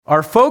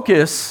Our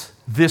focus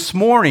this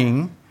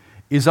morning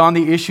is on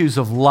the issues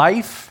of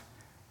life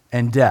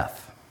and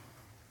death.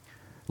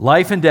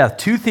 Life and death,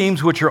 two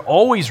themes which are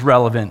always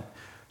relevant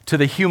to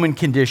the human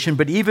condition,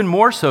 but even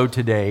more so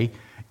today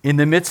in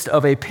the midst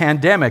of a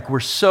pandemic where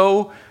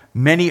so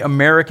many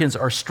Americans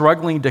are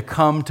struggling to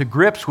come to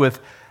grips with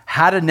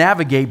how to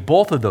navigate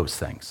both of those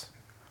things.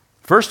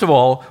 First of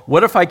all,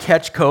 what if I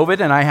catch COVID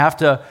and I have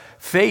to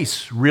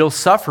face real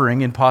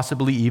suffering and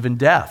possibly even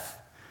death?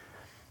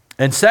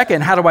 And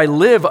second, how do I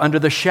live under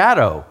the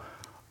shadow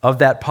of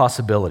that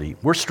possibility?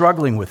 We're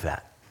struggling with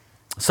that.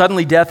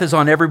 Suddenly, death is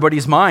on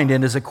everybody's mind,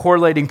 and as a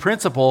correlating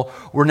principle,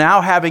 we're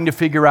now having to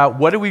figure out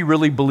what do we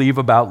really believe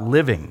about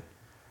living.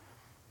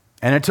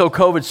 And until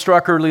COVID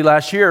struck early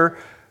last year,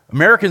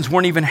 Americans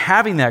weren't even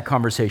having that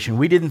conversation.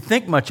 We didn't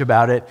think much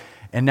about it,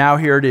 and now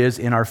here it is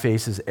in our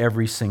faces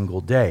every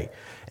single day.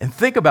 And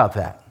think about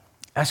that.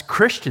 As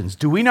Christians,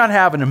 do we not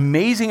have an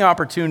amazing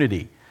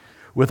opportunity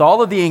with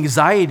all of the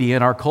anxiety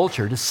in our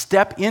culture to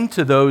step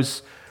into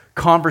those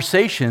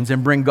conversations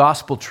and bring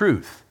gospel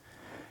truth?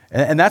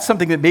 And that's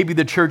something that maybe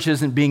the church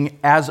isn't being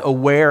as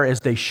aware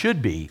as they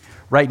should be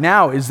right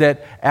now, is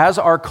that as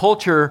our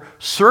culture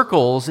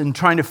circles in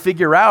trying to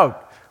figure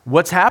out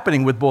what's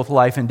happening with both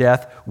life and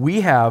death,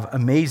 we have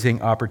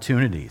amazing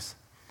opportunities.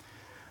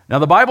 Now,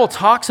 the Bible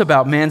talks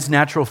about man's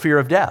natural fear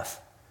of death.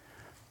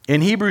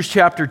 In Hebrews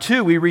chapter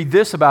 2, we read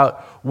this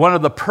about one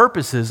of the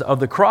purposes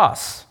of the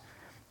cross.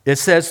 It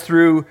says,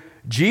 through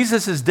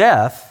Jesus'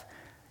 death,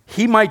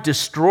 he might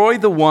destroy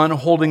the one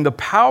holding the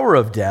power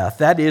of death,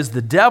 that is,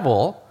 the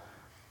devil,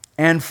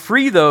 and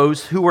free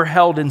those who were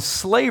held in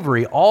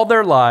slavery all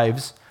their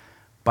lives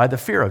by the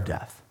fear of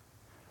death.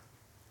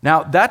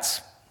 Now,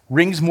 that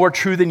rings more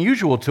true than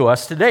usual to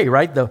us today,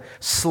 right? The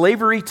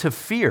slavery to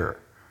fear.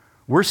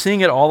 We're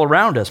seeing it all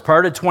around us.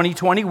 Prior to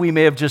 2020, we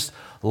may have just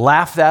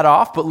laughed that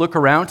off, but look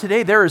around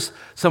today. There's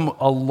some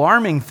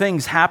alarming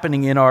things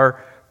happening in our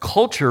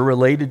culture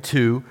related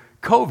to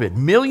COVID.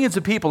 Millions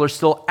of people are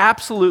still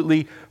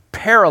absolutely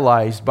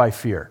paralyzed by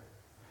fear.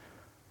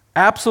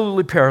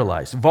 Absolutely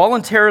paralyzed,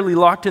 voluntarily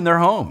locked in their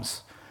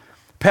homes,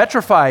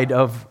 petrified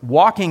of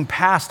walking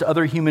past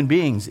other human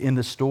beings in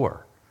the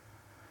store,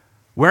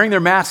 wearing their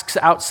masks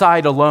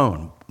outside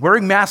alone,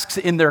 wearing masks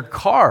in their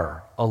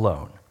car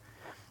alone.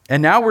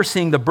 And now we're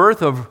seeing the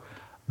birth of,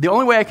 the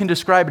only way I can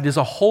describe it is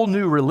a whole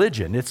new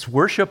religion. It's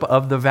worship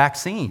of the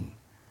vaccine,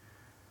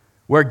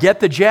 where get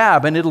the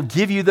jab and it'll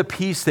give you the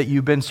peace that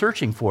you've been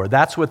searching for.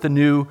 That's what the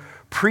new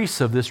priests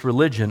of this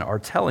religion are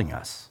telling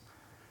us.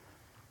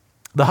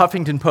 The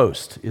Huffington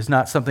Post is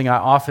not something I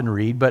often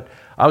read, but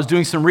I was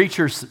doing some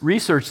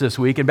research this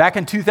week, and back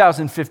in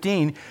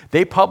 2015,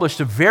 they published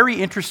a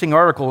very interesting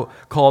article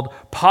called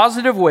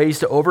Positive Ways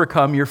to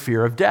Overcome Your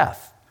Fear of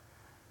Death.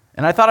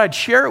 And I thought I'd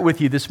share it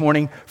with you this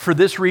morning for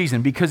this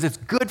reason, because it's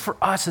good for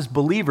us as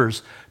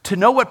believers to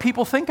know what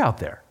people think out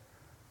there.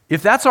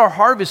 If that's our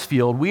harvest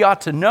field, we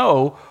ought to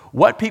know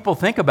what people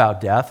think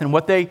about death and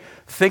what they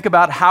think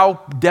about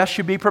how death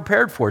should be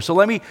prepared for. So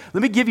let me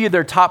give you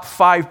their top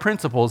 5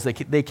 principles that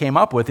they came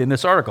up with in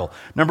this article.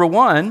 Number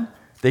 1,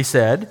 they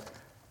said,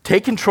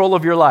 take control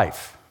of your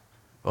life.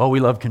 Oh, we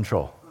love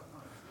control.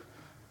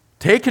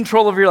 Take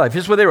control of your life.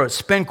 Here's what they wrote.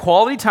 Spend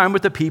quality time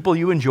with the people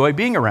you enjoy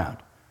being around.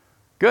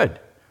 Good. I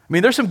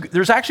mean,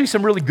 there's actually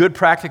some really good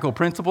practical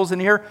principles in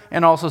here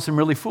and also some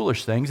really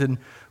foolish things, and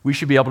we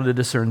should be able to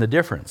discern the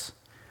difference.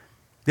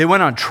 They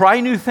went on, try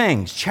new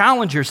things,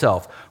 challenge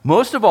yourself.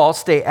 Most of all,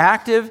 stay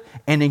active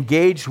and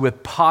engaged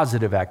with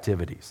positive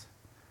activities,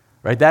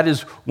 right? That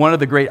is one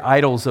of the great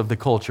idols of the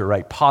culture,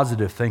 right?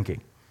 Positive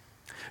thinking.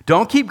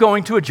 Don't keep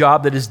going to a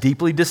job that is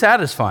deeply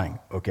dissatisfying,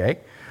 okay?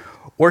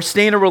 Or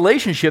stay in a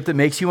relationship that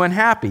makes you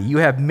unhappy. You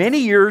have many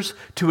years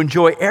to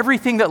enjoy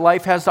everything that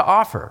life has to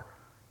offer.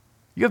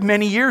 You have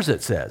many years,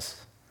 it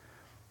says.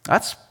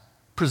 That's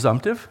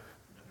presumptive,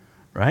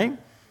 right?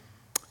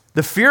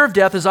 The fear of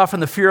death is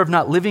often the fear of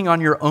not living on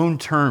your own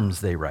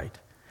terms, they write.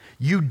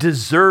 You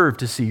deserve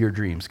to see your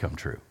dreams come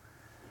true.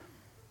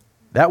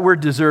 That word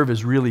deserve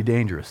is really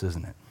dangerous,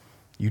 isn't it?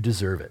 You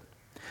deserve it.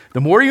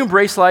 The more you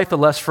embrace life, the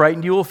less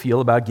frightened you will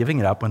feel about giving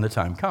it up when the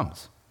time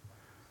comes,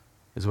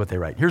 is what they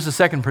write. Here's the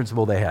second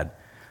principle they had.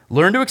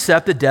 Learn to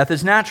accept that death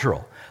is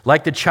natural.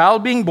 Like the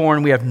child being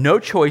born, we have no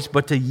choice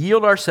but to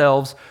yield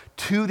ourselves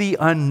to the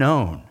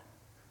unknown.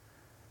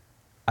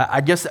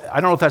 I guess,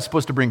 I don't know if that's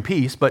supposed to bring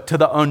peace, but to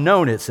the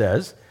unknown, it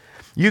says.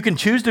 You can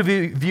choose to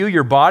view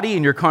your body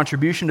and your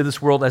contribution to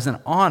this world as an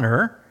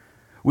honor.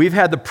 We've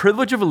had the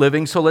privilege of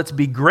living, so let's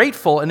be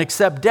grateful and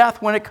accept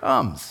death when it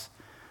comes.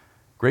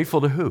 Grateful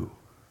to who?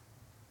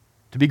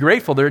 To be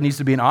grateful, there needs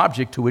to be an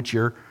object to which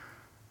you're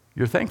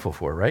thankful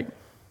for, right?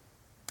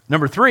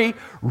 Number 3,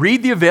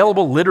 read the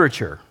available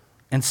literature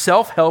and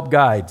self-help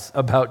guides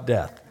about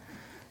death.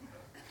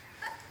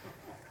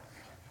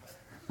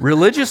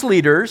 Religious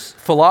leaders,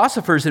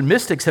 philosophers, and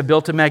mystics have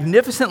built a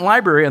magnificent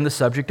library on the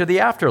subject of the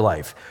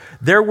afterlife.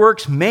 Their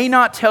works may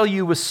not tell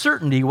you with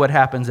certainty what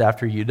happens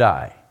after you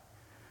die.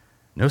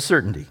 No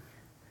certainty.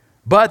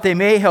 But they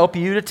may help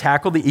you to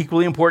tackle the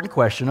equally important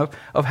question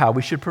of how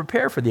we should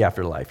prepare for the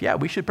afterlife. Yeah,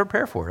 we should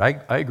prepare for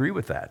it. I agree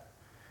with that.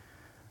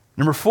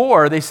 Number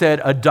 4, they said,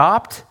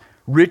 adopt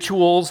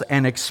rituals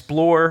and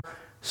explore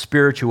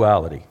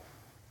spirituality.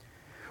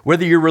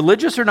 Whether you're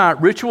religious or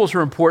not, rituals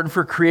are important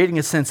for creating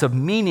a sense of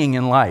meaning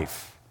in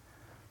life.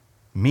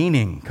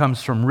 Meaning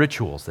comes from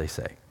rituals, they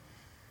say.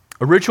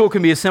 A ritual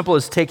can be as simple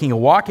as taking a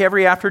walk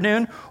every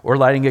afternoon or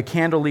lighting a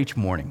candle each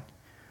morning.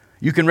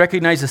 You can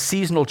recognize a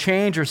seasonal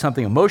change or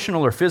something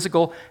emotional or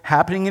physical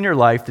happening in your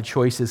life. The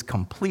choice is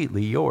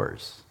completely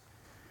yours.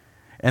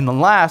 And the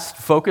last,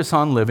 focus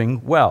on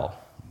living well.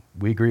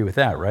 We agree with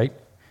that, right?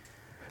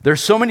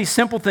 There's so many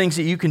simple things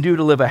that you can do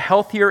to live a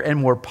healthier and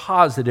more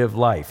positive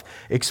life.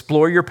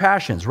 Explore your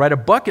passions. Write a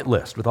bucket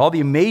list with all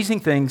the amazing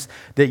things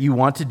that you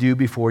want to do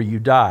before you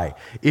die.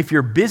 If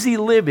you're busy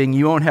living,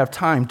 you won't have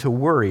time to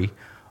worry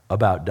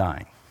about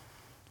dying.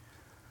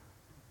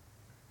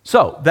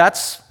 So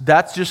that's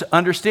just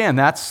understand,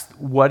 that's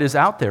what is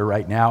out there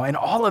right now. And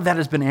all of that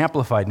has been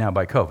amplified now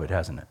by COVID,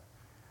 hasn't it?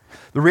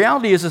 The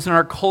reality is in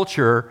our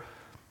culture,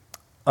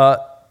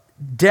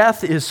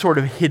 death is sort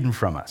of hidden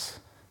from us.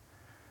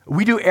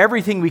 We do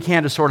everything we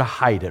can to sort of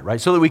hide it, right?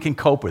 So that we can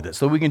cope with it,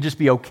 so we can just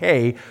be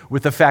okay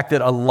with the fact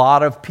that a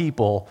lot of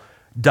people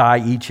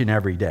die each and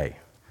every day.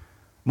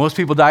 Most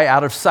people die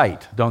out of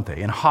sight, don't they,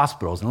 in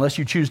hospitals. Unless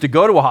you choose to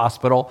go to a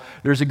hospital,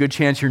 there's a good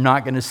chance you're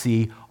not going to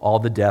see all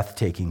the death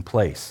taking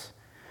place.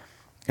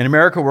 In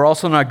America, we're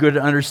also not good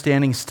at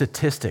understanding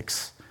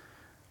statistics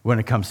when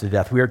it comes to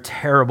death. We are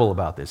terrible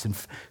about this. In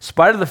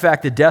spite of the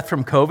fact that death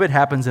from COVID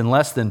happens in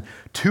less than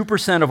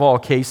 2% of all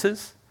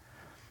cases,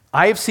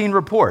 I have seen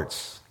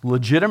reports,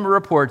 legitimate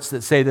reports,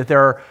 that say that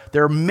there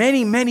are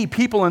many, many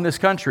people in this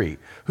country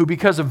who,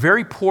 because of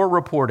very poor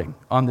reporting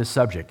on this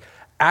subject,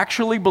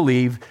 actually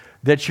believe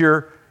that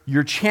your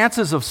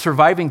chances of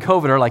surviving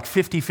COVID are like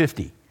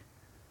 50-50.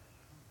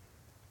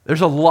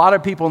 There's a lot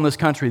of people in this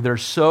country that are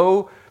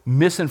so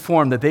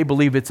misinformed that they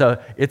believe it's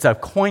a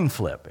coin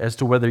flip as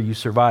to whether you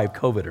survive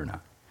COVID or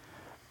not.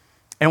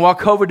 And while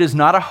COVID is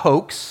not a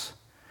hoax,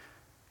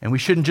 and we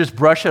shouldn't just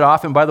brush it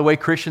off, and by the way,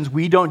 Christians,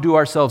 we don't do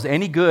ourselves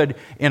any good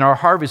in our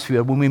harvest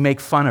field when we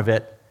make fun of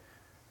it,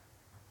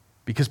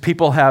 because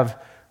people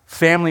have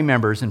family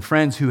members and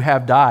friends who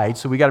have died,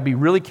 so we got to be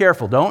really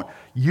careful. Don't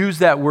use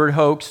that word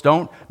hoax.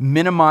 Don't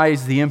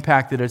minimize the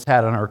impact that it's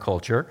had on our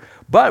culture.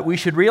 But we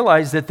should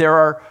realize that there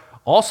are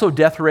also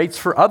death rates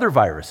for other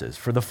viruses,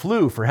 for the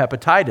flu, for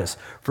hepatitis,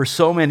 for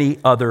so many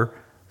other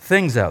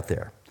things out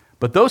there.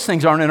 But those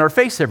things aren't in our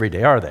face every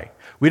day, are they?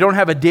 We don't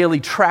have a daily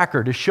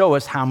tracker to show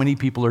us how many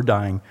people are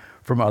dying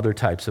from other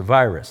types of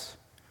virus.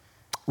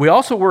 We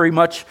also worry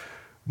much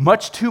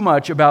too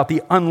much about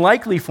the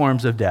unlikely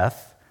forms of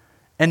death,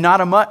 and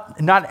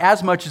not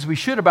as much as we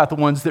should about the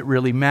ones that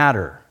really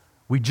matter.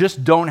 We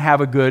just don't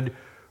have a good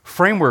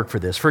framework for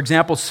this. For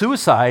example,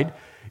 suicide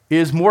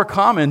is more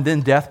common than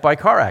death by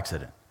car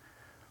accident.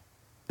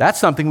 That's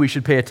something we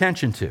should pay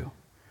attention to.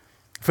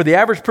 For the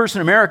average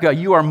person in America,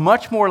 you are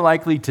much more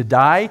likely to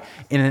die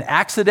in an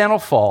accidental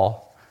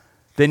fall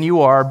than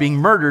you are being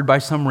murdered by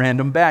some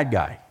random bad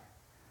guy.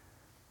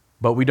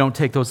 But we don't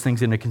take those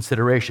things into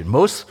consideration.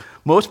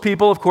 Most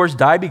people, of course,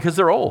 die because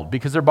they're old,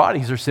 because their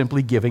bodies are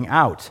simply giving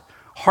out.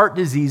 Heart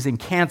disease and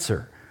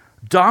cancer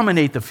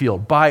dominate the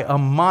field by a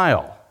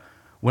mile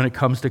when it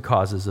comes to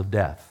causes of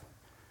death.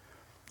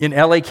 In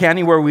LA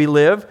County, where we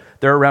live,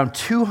 there are around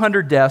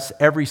 200 deaths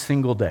every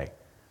single day.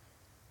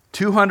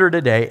 200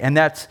 a day, and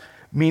that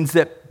means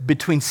that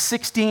between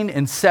 16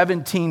 and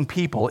 17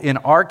 people in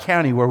our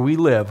county where we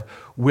live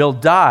will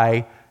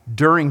die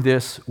during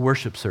this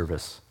worship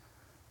service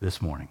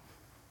this morning.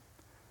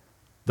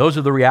 Those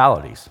are the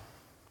realities.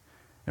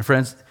 And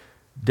friends,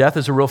 death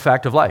is a real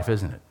fact of life,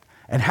 isn't it?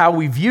 And how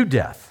we view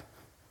death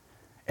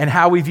and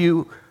how we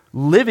view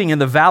living in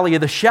the valley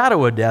of the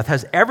shadow of death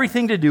has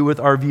everything to do with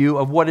our view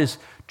of what is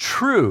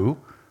true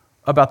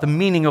about the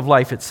meaning of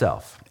life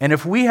itself. And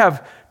if we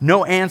have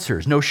no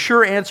answers, no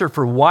sure answer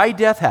for why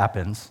death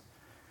happens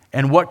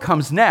and what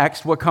comes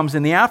next, what comes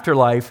in the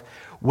afterlife,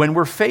 when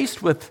we're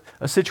faced with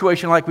a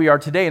situation like we are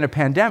today in a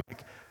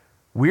pandemic,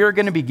 we are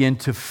going to begin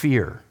to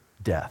fear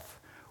death.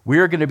 We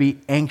are going to be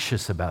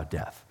anxious about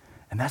death.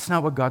 And that's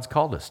not what God's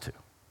called us to.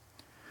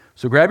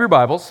 So grab your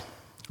Bibles.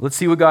 Let's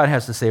see what God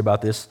has to say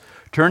about this.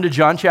 Turn to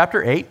John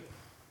chapter 8.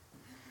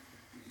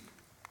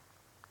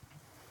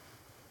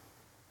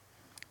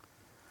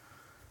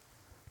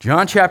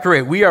 John chapter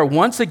 8. We are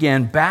once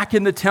again back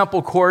in the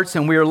temple courts,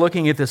 and we are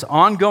looking at this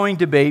ongoing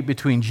debate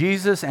between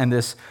Jesus and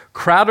this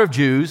crowd of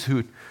Jews,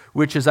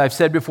 which, as I've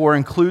said before,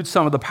 includes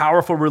some of the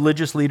powerful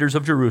religious leaders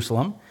of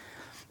Jerusalem.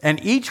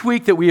 And each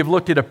week that we have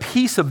looked at a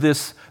piece of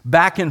this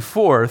back and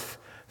forth,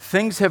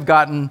 things have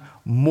gotten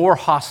more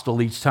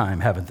hostile each time,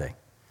 haven't they?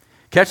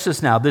 Catch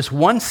this now. This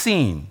one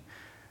scene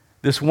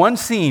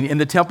in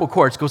the temple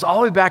courts goes all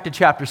the way back to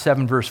chapter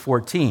 7, verse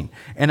 14.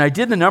 And I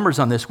did the numbers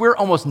on this. We're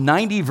almost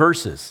 90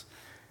 verses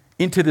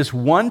into this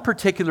one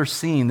particular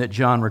scene that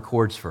John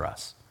records for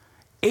us.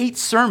 8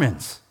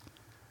 sermons.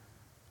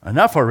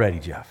 Enough already,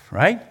 Jeff,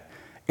 right?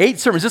 8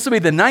 sermons. This will be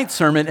the 9th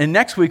sermon, and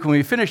next week when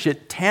we finish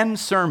it, 10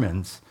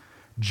 sermons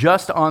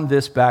just on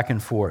this back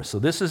and forth. So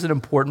this is an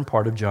important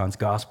part of John's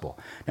gospel.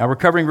 Now we're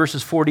covering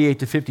verses 48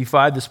 to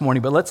 55 this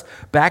morning, but let's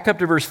back up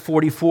to verse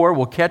 44.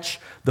 We'll catch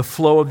the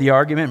flow of the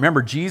argument.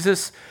 Remember,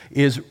 Jesus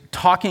is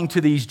talking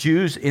to these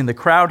Jews in the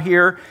crowd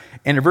here,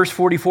 and in verse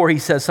 44 he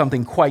says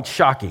something quite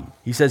shocking.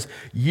 He says,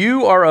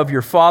 "You are of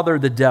your father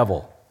the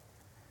devil,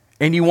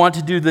 and you want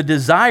to do the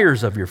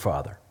desires of your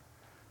father.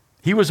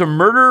 He was a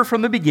murderer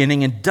from the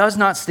beginning and does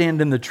not stand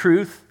in the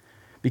truth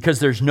because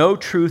there's no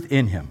truth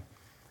in him.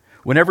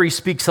 Whenever he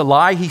speaks a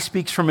lie, he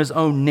speaks from his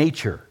own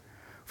nature,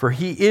 for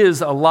he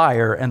is a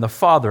liar and the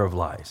father of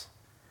lies.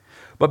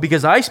 But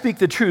because I speak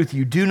the truth,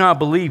 you do not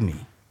believe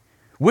me.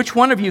 Which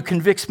one of you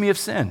convicts me of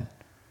sin?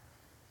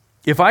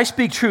 If I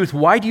speak truth,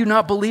 why do you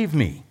not believe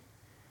me?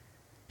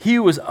 He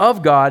who is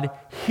of God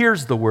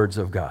hears the words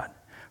of God.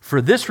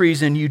 For this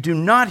reason, you do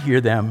not hear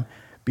them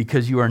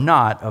because you are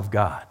not of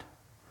God."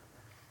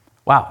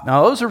 Wow,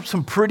 now those are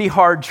some pretty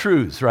hard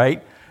truths,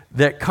 right,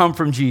 that come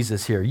from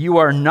Jesus here. You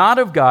are not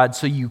of God,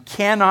 so you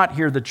cannot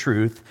hear the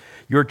truth.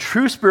 Your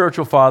true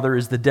spiritual father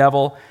is the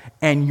devil,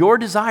 and your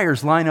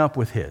desires line up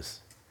with his.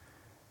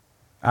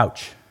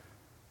 Ouch.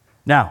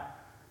 Now,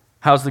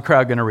 how's the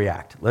crowd going to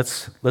react?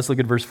 Let's look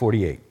at verse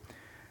 48.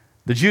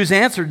 The Jews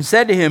answered and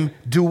said to him,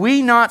 "Do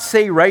we not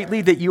say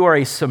rightly that you are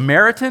a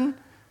Samaritan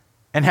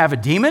and have a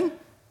demon?"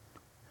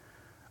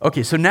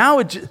 Okay, so now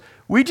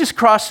we just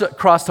crossed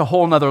a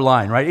whole nother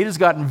line, right? It has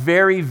gotten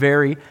very,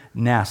 very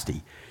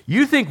nasty.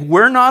 You think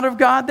we're not of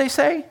God, they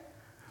say?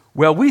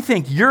 Well, we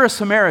think you're a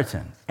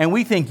Samaritan, and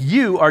we think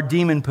you are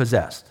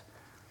demon-possessed.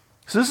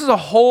 So this is a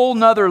whole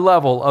nother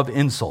level of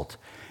insult.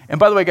 And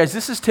by the way, guys,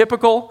 this is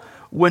typical.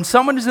 When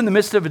someone is in the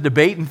midst of a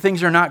debate and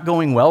things are not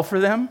going well for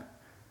them,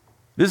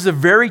 this is a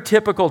very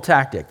typical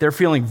tactic. They're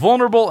feeling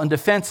vulnerable and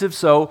defensive,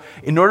 so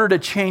in order to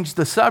change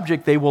the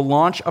subject, they will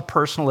launch a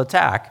personal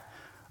attack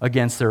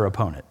against their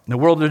opponent. In the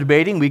world of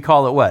debating, we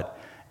call it what?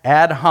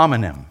 Ad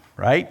hominem,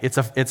 right?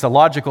 It's a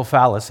logical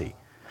fallacy.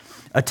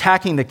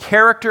 Attacking the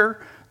character,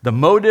 the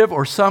motive,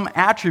 or some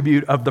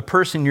attribute of the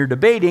person you're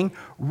debating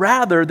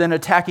rather than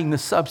attacking the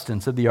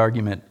substance of the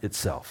argument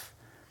itself.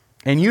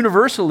 And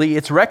universally,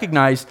 it's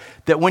recognized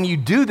that when you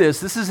do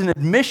this, this is an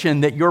admission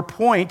that your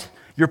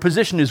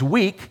position is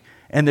weak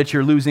and that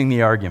you're losing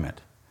the argument.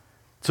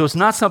 So it's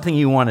not something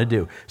you want to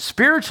do.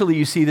 Spiritually,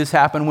 you see this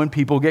happen when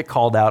people get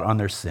called out on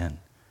their sin.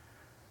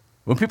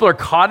 When people are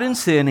caught in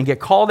sin and get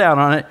called out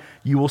on it,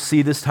 you will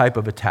see this type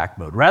of attack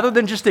mode. Rather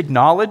than just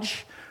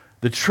acknowledge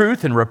the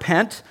truth and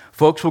repent,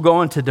 folks will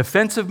go into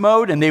defensive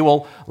mode and they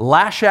will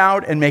lash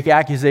out and make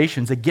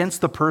accusations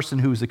against the person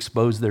who's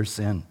exposed their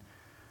sin.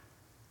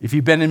 If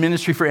you've been in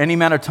ministry for any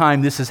amount of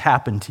time, this has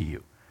happened to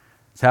you.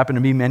 It's happened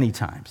to me many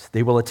times.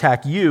 They will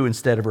attack you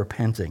instead of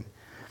repenting.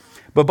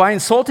 But by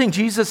insulting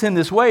Jesus in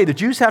this way, the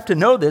Jews have to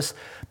know this,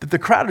 that the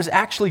crowd is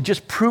actually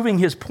just proving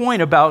his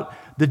point about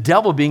the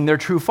devil being their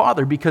true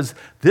father, because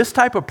this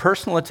type of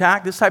personal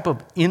attack, this type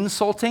of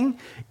insulting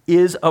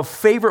is a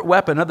favorite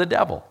weapon of the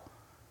devil.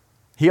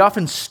 He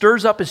often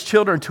stirs up his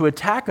children to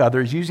attack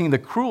others using the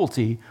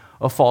cruelty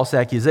of false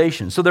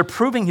accusations. So they're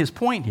proving his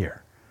point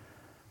here.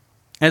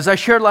 As I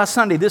shared last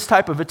Sunday, this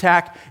type of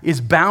attack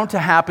is bound to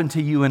happen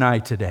to you and I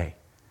today,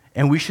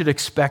 and we should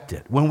expect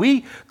it. When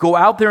we go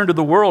out there into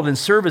the world and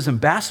serve as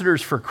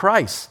ambassadors for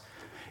Christ,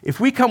 if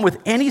we come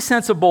with any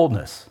sense of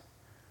boldness,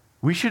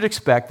 we should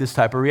expect this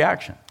type of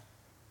reaction.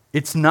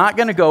 It's not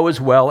going to go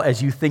as well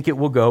as you think it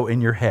will go in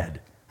your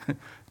head.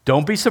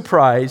 Don't be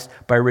surprised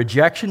by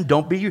rejection.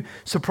 Don't be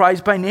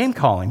surprised by name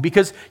calling,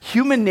 because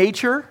human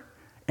nature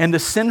and the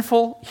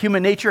sinful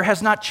human nature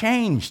has not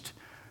changed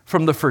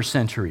from the first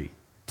century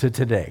to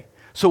today.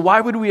 So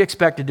why would we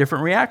expect a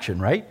different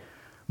reaction, right?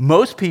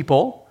 Most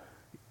people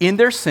in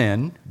their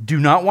sin do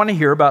not want to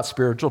hear about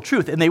spiritual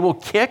truth, and they will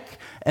kick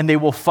and they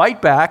will fight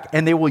back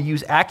and they will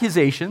use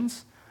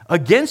accusations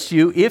against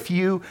you if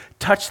you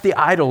touch the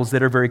idols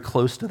that are very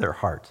close to their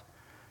heart.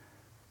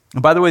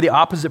 And by the way, the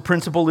opposite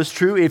principle is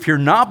true. If you're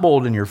not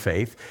bold in your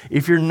faith,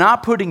 if you're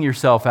not putting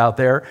yourself out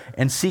there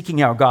and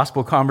seeking out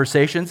gospel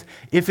conversations,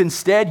 if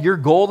instead your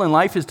goal in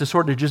life is to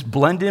sort of just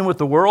blend in with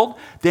the world,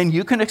 then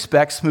you can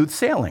expect smooth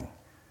sailing,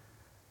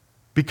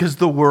 because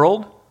the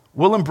world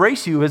will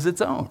embrace you as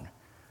its own.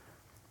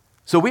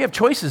 So we have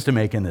choices to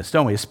make in this,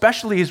 don't we?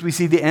 Especially as we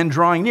see the end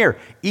drawing near.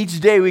 Each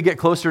day we get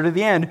closer to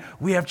the end,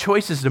 we have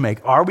choices to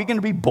make. Are we going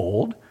to be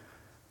bold?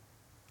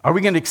 Are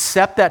we going to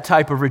accept that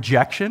type of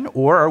rejection,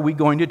 or are we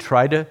going to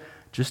try to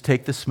just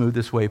take the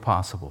smoothest way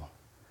possible?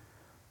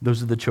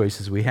 Those are the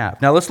choices we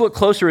have. Now let's look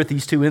closer at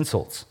these two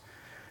insults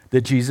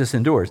that Jesus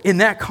endures. In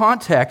that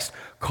context,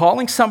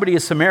 calling somebody a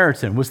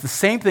Samaritan was the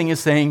same thing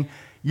as saying,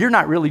 you're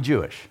not really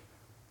Jewish.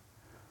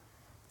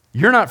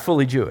 You're not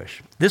fully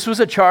Jewish. This was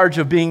a charge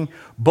of being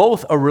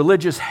both a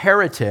religious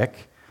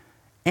heretic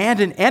and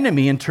an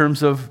enemy in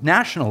terms of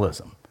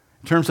nationalism.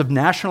 In terms of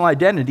national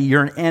identity,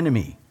 you're an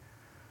enemy.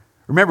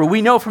 Remember,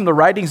 we know from the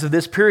writings of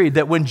this period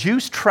that when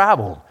Jews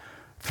traveled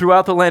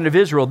throughout the land of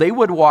Israel, they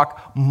would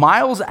walk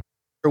miles out of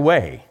their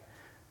way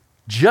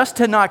just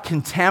to not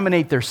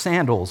contaminate their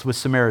sandals with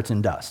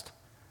Samaritan dust.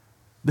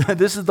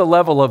 This is the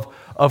level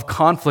of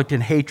conflict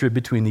and hatred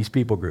between these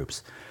people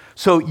groups.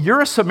 So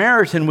you're a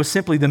Samaritan was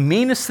simply the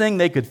meanest thing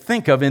they could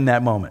think of in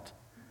that moment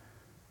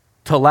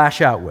to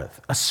lash out with,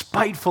 a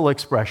spiteful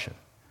expression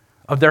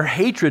of their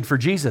hatred for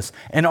Jesus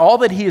and all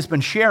that he has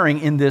been sharing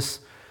in this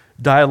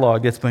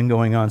dialogue that's been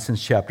going on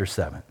since chapter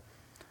 7.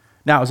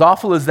 Now, as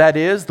awful as that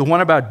is, the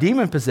one about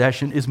demon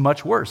possession is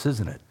much worse,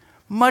 isn't it?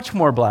 Much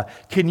more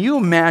black. Can you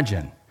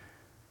imagine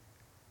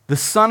the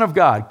Son of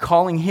God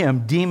calling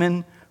him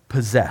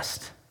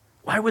demon-possessed?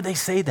 Why would they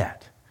say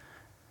that?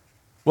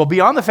 Well,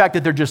 beyond the fact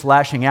that they're just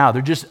lashing out,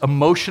 they're just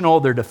emotional,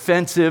 they're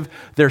defensive,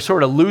 they're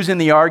sort of losing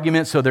the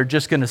argument, so they're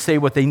just going to say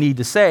what they need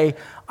to say.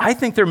 I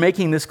think they're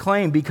making this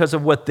claim because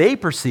of what they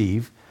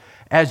perceive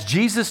as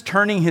Jesus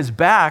turning his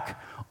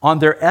back on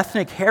their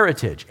ethnic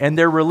heritage and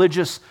their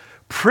religious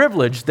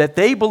privilege that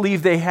they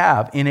believe they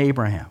have in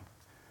Abraham.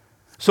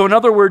 So in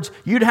other words,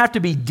 you'd have to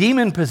be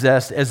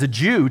demon-possessed as a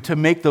Jew to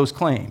make those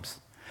claims.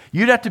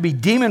 You'd have to be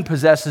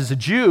demon-possessed as a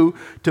Jew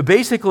to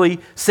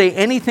basically say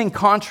anything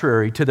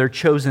contrary to their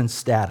chosen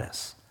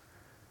status.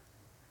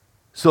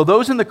 So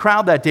those in the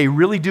crowd that day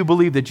really do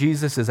believe that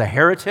Jesus is a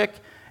heretic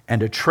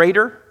and a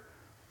traitor.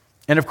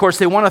 And of course,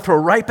 they want to throw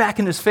right back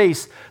in his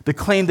face the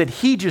claim that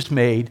he just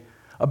made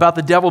about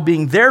the devil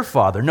being their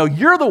father. No,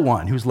 you're the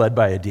one who's led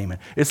by a demon.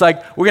 It's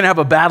like we're going to have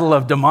a battle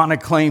of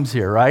demonic claims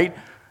here, right?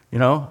 You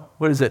know,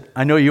 what is it?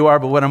 I know you are,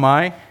 but what am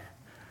I?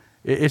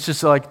 It's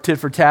just like tit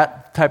for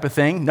tat type of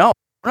thing. No.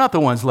 We're not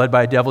the ones led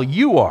by a devil,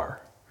 you are.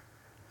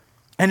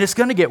 And it's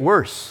going to get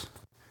worse.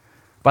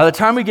 By the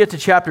time we get to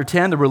chapter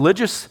 10, the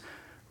religious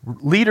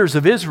leaders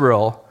of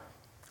Israel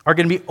are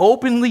going to be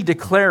openly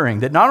declaring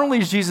that not only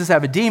does Jesus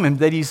have a demon,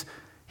 that he's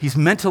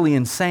mentally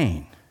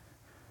insane.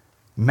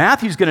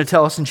 Matthew's going to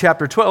tell us in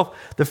chapter 12,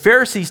 the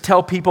Pharisees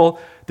tell people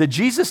that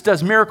Jesus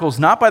does miracles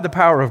not by the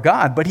power of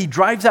God, but he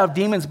drives out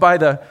demons by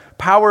the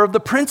power of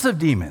the prince of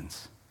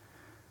demons.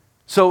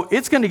 So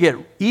it's going to get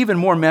even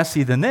more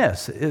messy than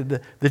this. The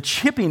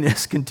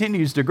chippiness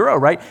continues to grow,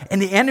 right? And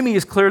the enemy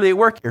is clearly at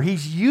work here.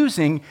 He's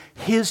using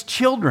his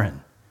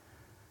children.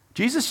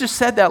 Jesus just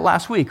said that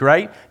last week,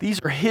 right?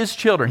 These are his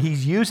children.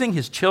 He's using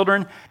his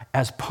children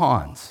as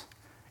pawns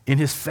in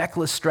his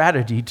feckless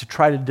strategy to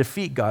try to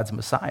defeat God's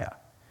Messiah.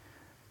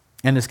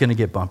 And it's going to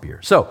get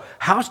bumpier. So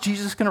how's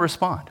Jesus going to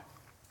respond?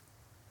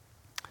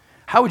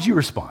 How would you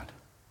respond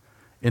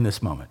in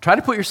this moment? Try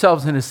to put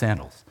yourselves in his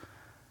sandals.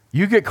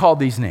 You get called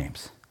these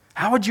names.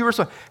 How would you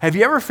respond? Have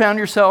you ever found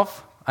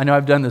yourself, I know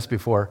I've done this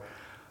before,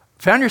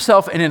 found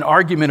yourself in an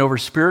argument over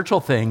spiritual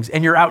things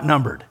and you're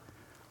outnumbered?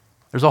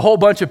 There's a whole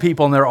bunch of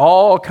people and they're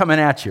all coming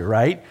at you,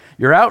 right?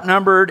 You're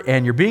outnumbered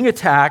and you're being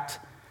attacked.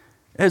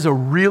 It is a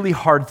really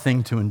hard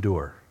thing to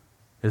endure,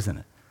 isn't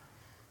it?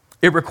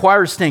 It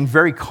requires staying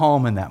very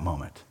calm in that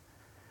moment.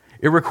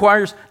 It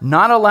requires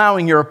not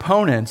allowing your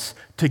opponents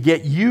to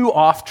get you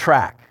off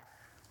track.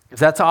 Because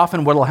that's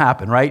often what will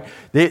happen, right?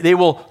 They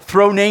will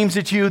throw names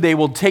at you. They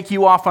will take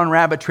you off on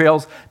rabbit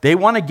trails. They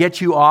want to get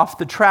you off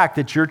the track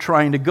that you're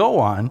trying to go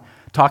on,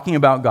 talking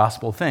about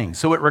gospel things.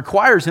 So it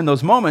requires in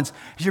those moments,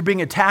 as you're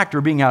being attacked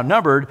or being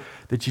outnumbered,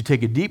 that you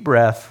take a deep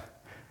breath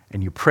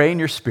and you pray in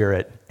your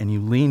spirit and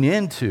you lean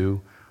into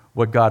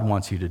what God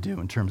wants you to do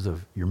in terms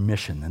of your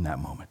mission in that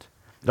moment.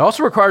 It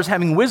also requires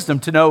having wisdom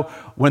to know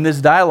when this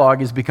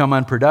dialogue has become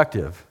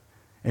unproductive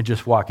and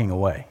just walking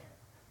away.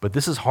 But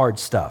this is hard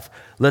stuff.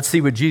 Let's see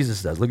what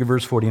Jesus does. Look at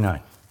verse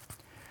 49.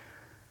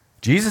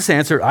 Jesus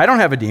answered, I don't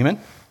have a demon,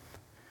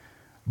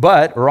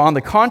 but, or on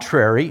the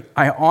contrary,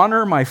 I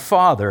honor my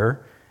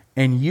Father,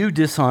 and you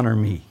dishonor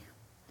me.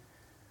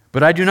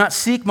 But I do not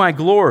seek my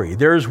glory.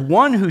 There is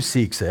one who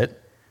seeks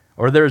it,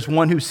 or there is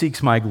one who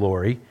seeks my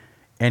glory,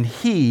 and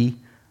he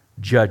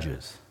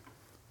judges.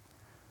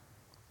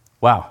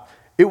 Wow.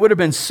 It would have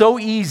been so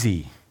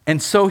easy and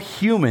so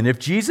human if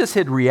Jesus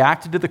had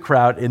reacted to the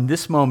crowd in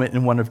this moment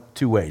in one of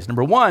two ways.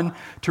 Number one,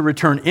 to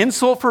return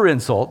insult for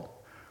insult,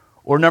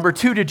 or number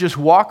two, to just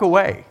walk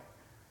away.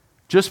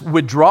 Just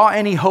withdraw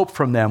any hope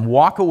from them,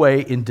 walk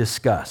away in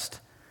disgust.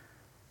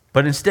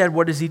 But instead,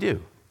 what does he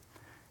do?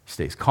 He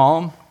stays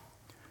calm,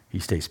 he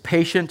stays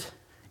patient,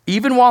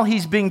 even while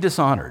he's being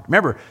dishonored.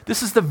 Remember,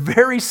 this is the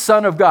very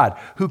Son of God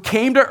who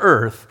came to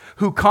earth,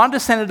 who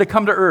condescended to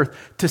come to earth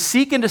to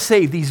seek and to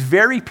save these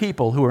very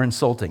people who are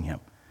insulting him.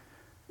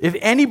 If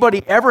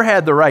anybody ever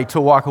had the right to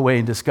walk away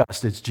in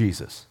disgust, it's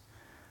Jesus.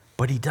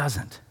 But he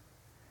doesn't.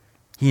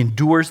 He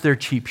endures their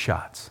cheap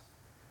shots.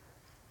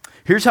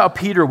 Here's how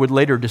Peter would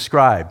later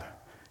describe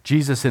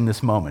Jesus in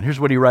this moment. Here's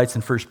what he writes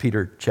in 1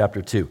 Peter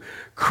chapter 2.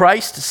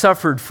 Christ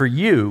suffered for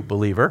you,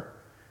 believer,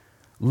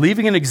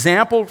 leaving an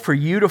example for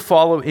you to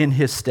follow in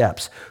his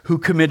steps, who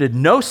committed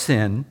no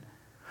sin,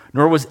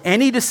 nor was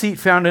any deceit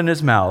found in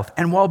his mouth,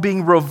 and while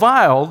being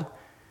reviled,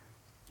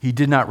 he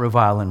did not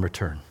revile in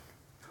return.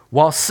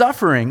 While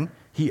suffering,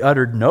 he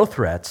uttered no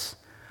threats,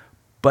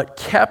 but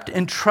kept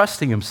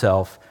entrusting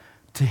himself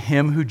to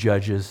him who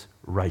judges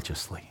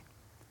righteously.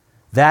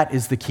 That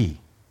is the key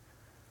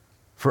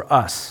for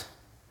us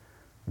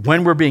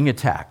when we're being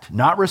attacked,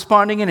 not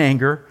responding in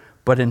anger,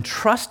 but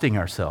entrusting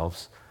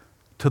ourselves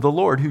to the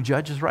Lord who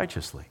judges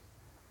righteously.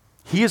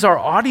 He is our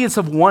audience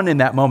of one in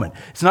that moment.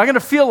 It's not going to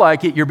feel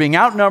like it. You're being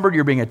outnumbered,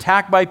 you're being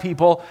attacked by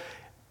people,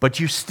 but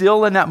you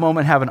still in that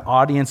moment have an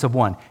audience of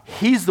one.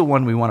 He's the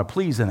one we want to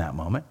please in that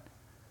moment.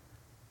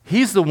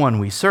 He's the one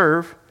we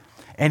serve,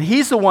 and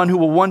he's the one who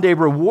will one day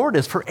reward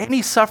us for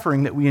any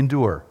suffering that we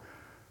endure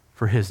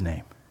for his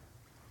name.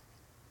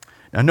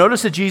 Now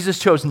notice that Jesus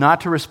chose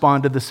not to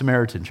respond to the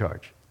Samaritan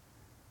charge.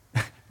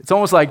 It's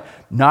almost like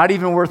not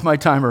even worth my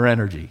time or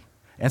energy.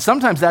 And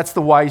sometimes that's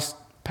the wise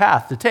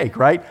path to take,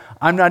 right?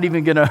 I'm not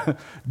even going to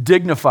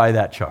dignify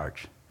that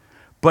charge.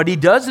 But he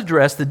does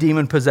address the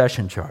demon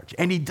possession charge,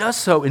 and he does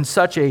so in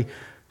such a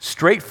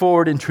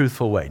straightforward and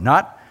truthful way.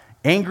 Not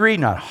angry,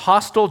 not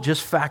hostile,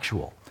 just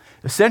factual.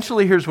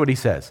 Essentially, here's what he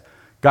says.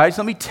 Guys,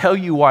 let me tell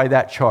you why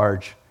that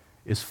charge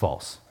is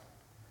false.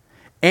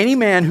 Any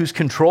man who's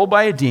controlled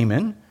by a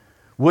demon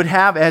would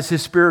have as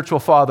his spiritual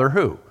father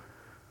who?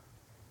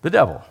 The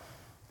devil.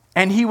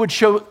 And he would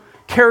show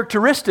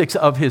characteristics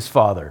of his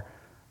father,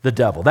 the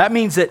devil. That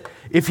means that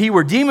if he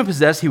were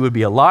demon-possessed, he would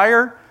be a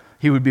liar,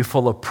 he would be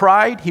full of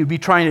pride, he would be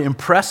trying to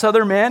impress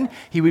other men,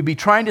 he would be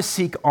trying to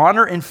seek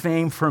honor and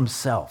fame for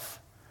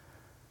himself.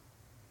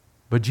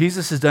 But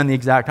Jesus has done the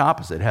exact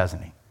opposite,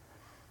 hasn't he?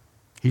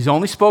 He's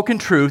only spoken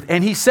truth,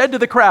 and he said to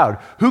the crowd,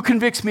 who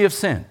convicts me of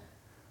sin?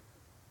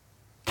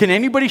 Can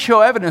anybody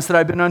show evidence that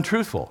I've been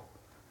untruthful?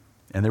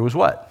 And there was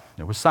what?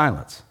 There was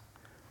silence.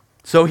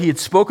 So he had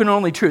spoken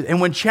only truth.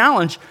 And when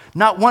challenged,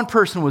 not one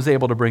person was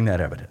able to bring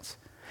that evidence.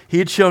 He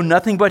had shown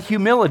nothing but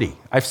humility.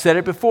 I've said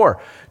it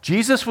before.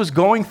 Jesus was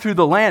going through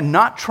the land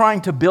not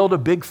trying to build a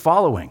big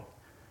following.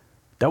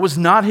 That was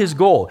not his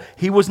goal.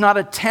 He was not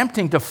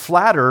attempting to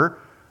flatter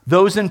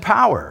those in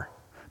power.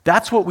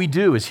 That's what we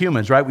do as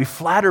humans, right? We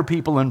flatter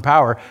people in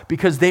power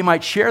because they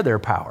might share their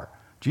power.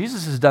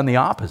 Jesus has done the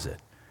opposite.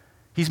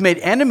 He's made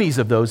enemies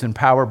of those in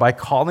power by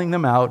calling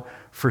them out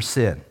for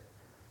sin.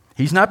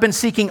 He's not been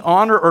seeking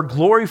honor or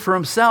glory for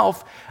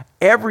himself.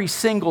 Every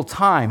single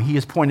time he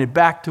has pointed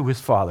back to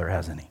his Father,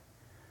 hasn't he?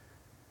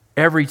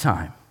 Every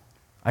time.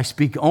 I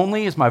speak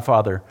only as my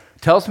Father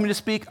tells me to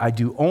speak. I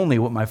do only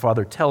what my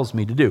Father tells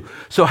me to do.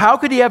 So how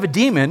could he have a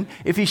demon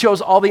if he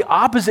shows all the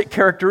opposite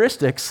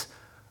characteristics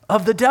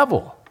of the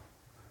devil?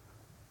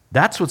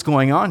 That's what's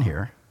going on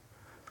here.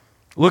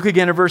 Look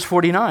again at verse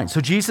 49.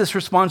 So Jesus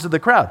responds to the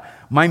crowd.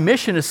 My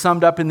mission is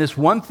summed up in this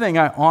one thing.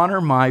 I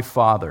honor my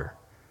Father.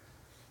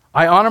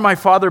 I honor my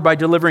Father by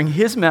delivering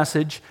his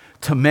message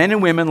to men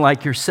and women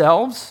like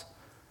yourselves.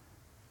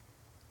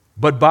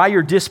 But by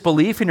your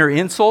disbelief and your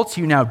insults,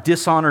 you now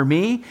dishonor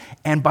me.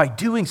 And by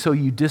doing so,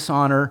 you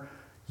dishonor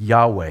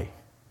Yahweh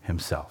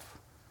himself.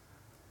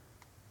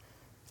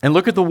 And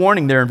look at the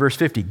warning there in verse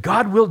 50.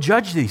 God will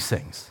judge these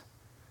things,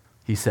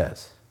 he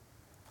says.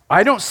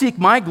 I don't seek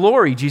my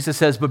glory, Jesus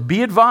says, but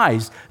be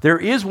advised, there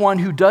is one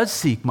who does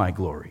seek my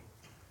glory.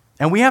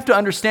 And we have to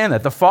understand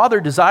that. The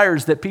Father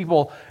desires that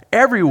people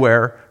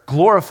everywhere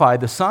glorify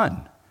the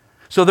Son.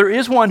 So there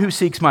is one who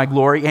seeks my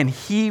glory, and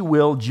he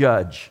will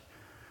judge.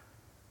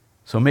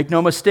 So make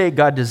no mistake,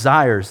 God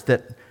desires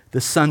that the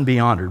Son be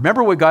honored.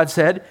 Remember what God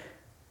said?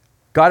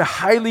 God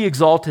highly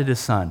exalted his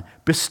Son,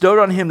 bestowed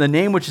on him the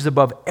name which is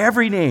above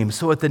every name,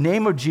 so at the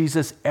name of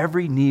Jesus,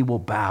 every knee will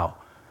bow.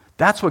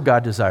 That's what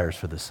God desires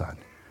for the Son.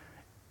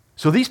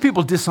 So these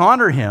people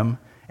dishonor him,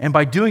 and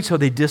by doing so,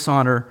 they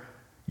dishonor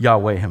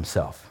Yahweh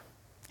himself.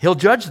 He'll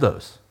judge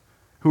those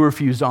who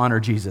refuse to honor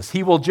Jesus.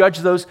 He will judge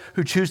those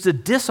who choose to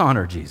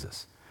dishonor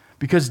Jesus.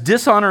 Because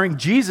dishonoring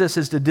Jesus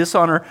is to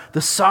dishonor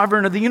the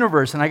sovereign of the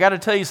universe. And I got to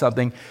tell you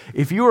something.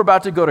 If you were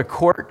about to go to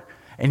court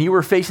and you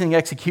were facing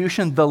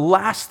execution, the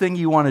last thing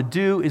you want to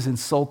do is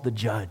insult the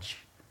judge.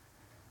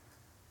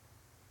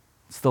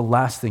 It's the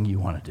last thing you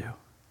want to do.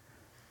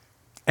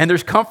 And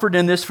there's comfort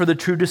in this for the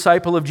true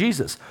disciple of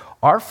Jesus.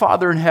 Our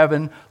Father in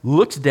heaven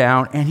looks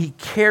down and he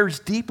cares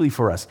deeply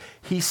for us.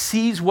 He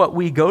sees what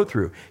we go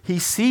through. He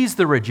sees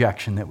the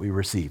rejection that we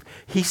receive.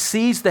 He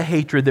sees the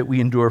hatred that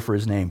we endure for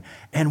his name.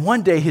 And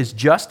one day his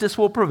justice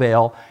will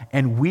prevail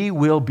and we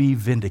will be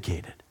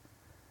vindicated.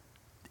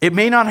 It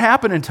may not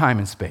happen in time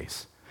and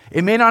space.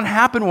 It may not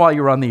happen while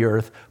you're on the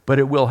earth, but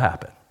it will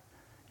happen.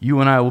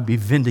 You and I will be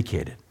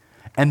vindicated.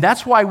 And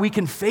that's why we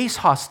can face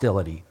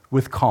hostility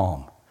with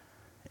calm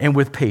and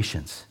with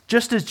patience,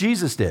 just as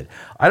Jesus did.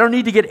 I don't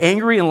need to get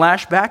angry and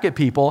lash back at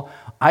people.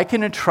 I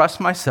can entrust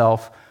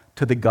myself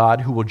to the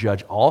God who will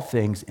judge all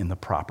things in the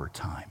proper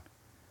time.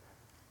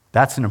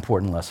 That's an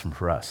important lesson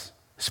for us,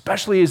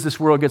 especially as this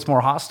world gets more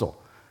hostile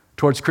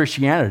towards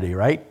Christianity,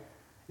 right?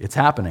 It's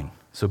happening,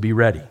 so be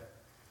ready.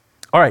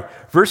 All right,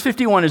 verse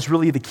 51 is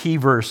really the key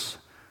verse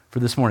for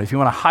this morning. If you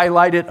want to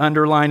highlight it,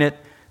 underline it,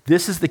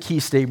 this is the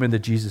key statement that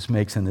Jesus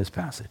makes in this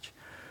passage.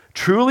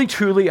 Truly,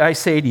 truly, I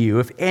say to you,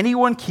 if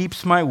anyone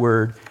keeps my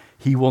word,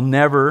 he will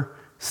never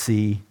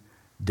see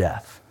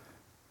death.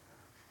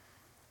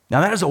 Now,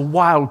 that is a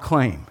wild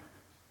claim.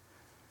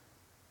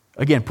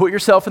 Again, put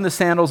yourself in the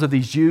sandals of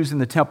these Jews in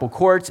the temple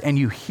courts, and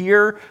you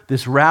hear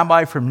this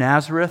rabbi from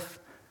Nazareth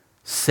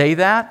say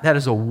that, that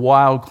is a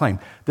wild claim.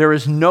 There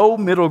is no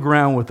middle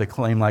ground with a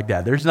claim like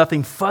that. There's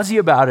nothing fuzzy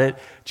about it.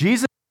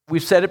 Jesus,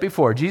 we've said it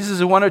before, Jesus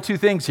is one of two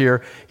things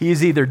here. He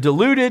is either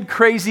deluded,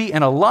 crazy,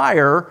 and a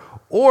liar,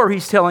 or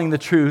he's telling the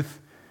truth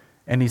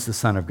and he's the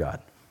Son of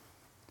God.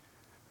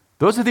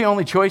 Those are the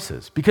only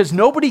choices because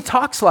nobody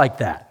talks like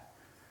that.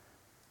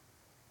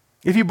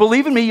 If you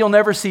believe in me, you'll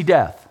never see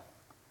death.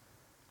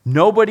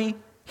 Nobody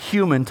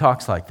human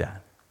talks like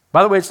that.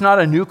 By the way, it's not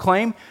a new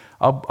claim.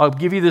 I'll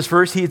give you this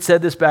verse. He had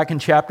said this back in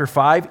chapter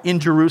 5 in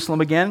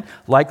Jerusalem again,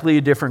 likely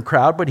a different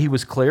crowd, but he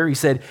was clear. He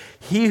said,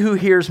 "He who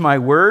hears my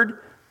word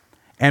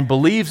and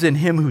believes in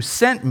him who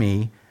sent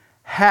me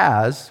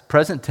has,"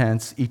 present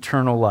tense,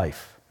 "eternal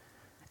life,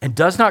 and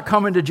does not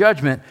come into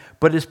judgment,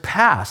 but is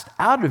passed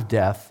out of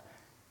death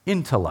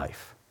into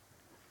life."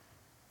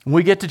 When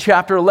we get to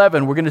chapter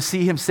 11, we're going to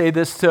see him say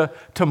this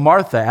to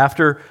Martha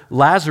after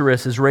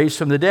Lazarus is raised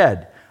from the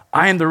dead.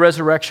 "I am the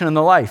resurrection and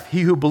the life.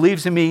 He who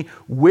believes in me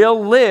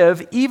will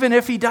live even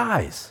if he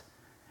dies.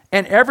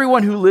 And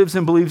everyone who lives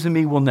and believes in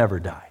me will never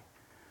die."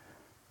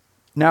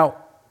 Now,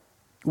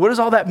 what does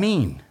all that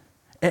mean?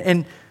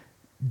 And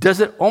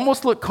does it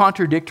almost look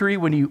contradictory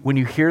when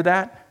you hear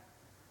that?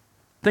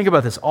 Think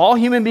about this. All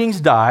human beings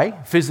die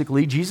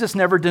physically. Jesus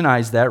never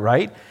denies that,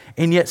 right?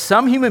 And yet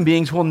some human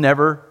beings will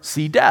never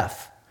see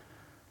death.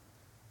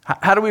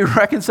 How do we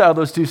reconcile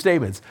those two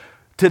statements?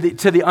 To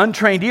the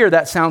untrained ear,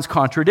 that sounds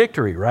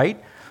contradictory,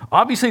 right?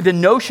 Obviously, the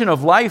notion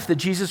of life that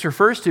Jesus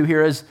refers to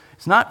here is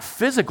not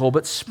physical,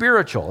 but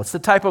spiritual. It's the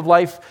type of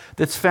life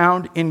that's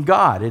found in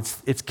God.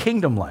 It's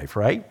kingdom life,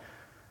 right?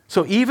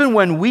 So even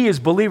when we as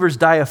believers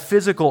die a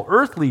physical,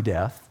 earthly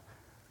death,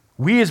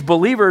 we as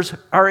believers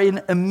are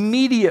in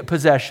immediate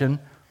possession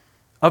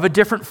of a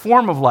different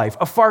form of life,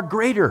 a far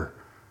greater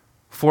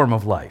form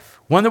of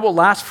life, one that will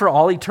last for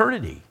all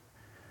eternity.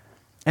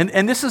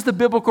 And this is the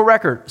biblical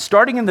record.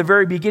 Starting in the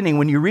very beginning,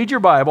 when you read your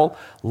Bible,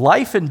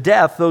 life and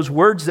death, those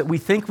words that we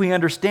think we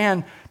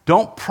understand,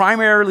 don't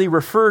primarily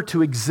refer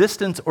to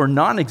existence or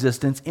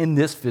non-existence in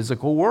this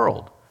physical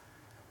world.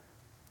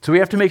 So we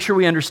have to make sure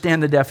we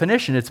understand the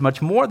definition. It's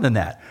much more than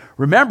that.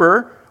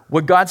 Remember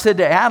what God said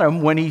to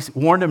Adam when he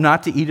warned him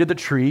not to eat of the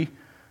tree,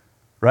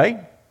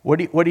 right? What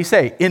did he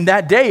say? "In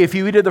that day, if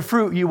you eat of the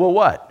fruit, you will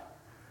what?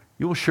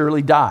 You will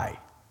surely die."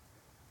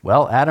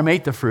 Well, Adam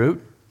ate the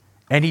fruit.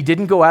 And he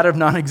didn't go out of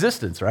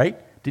non-existence, right?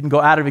 Didn't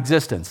go out of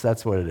existence,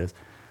 that's what it is.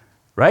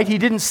 Right? He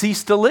didn't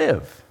cease to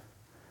live.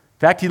 In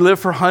fact, he lived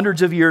for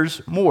hundreds of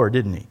years more,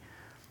 didn't he?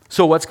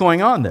 So what's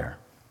going on there?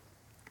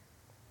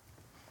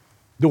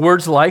 The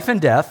words life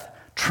and death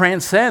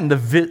transcend the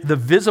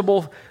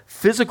visible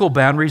physical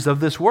boundaries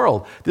of this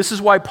world. This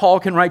is why Paul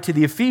can write to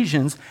the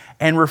Ephesians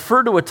and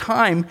refer to a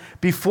time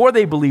before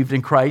they believed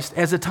in Christ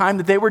as a time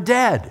that they were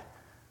dead.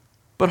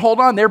 But hold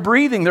on, they're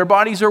breathing, their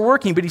bodies are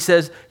working, but he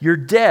says, you're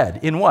dead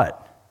in what?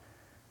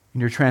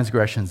 In your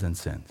transgressions and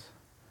sins.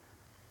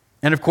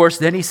 And of course,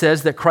 then he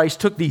says that Christ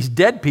took these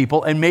dead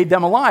people and made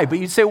them alive. But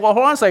you'd say, well,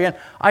 hold on a second,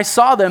 I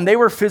saw them, they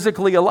were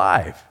physically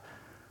alive.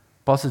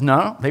 Paul says,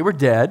 no, they were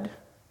dead,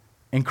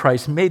 and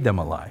Christ made them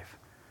alive.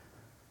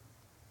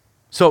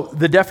 So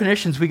the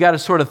definitions, we got to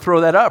sort of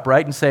throw that up,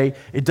 right? And say,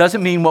 it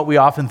doesn't mean what we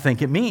often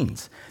think it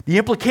means. The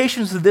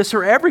implications of this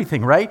are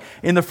everything, right?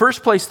 In the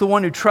first place, the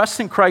one who trusts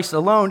in Christ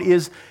alone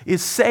is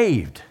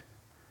saved.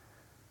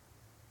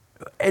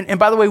 And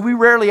by the way, we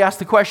rarely ask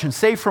the question,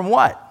 saved from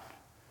what?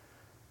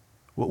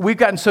 We've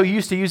gotten so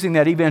used to using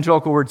that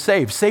evangelical word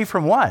saved. Saved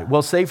from what?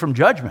 Well, saved from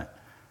judgment.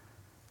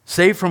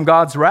 Saved from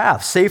God's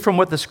wrath. Saved from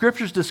what the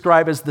scriptures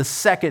describe as the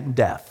second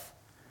death.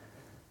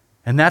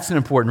 And that's an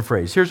important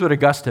phrase. Here's what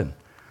Augustine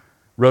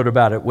wrote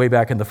about it way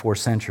back in the 4th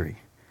century.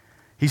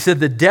 He said,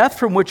 the death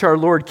from which our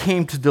Lord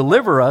came to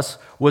deliver us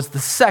was the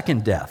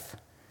second death,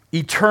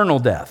 eternal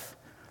death,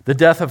 the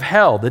death of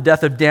hell, the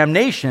death of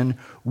damnation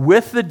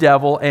with the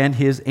devil and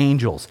his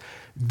angels.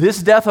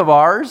 This death of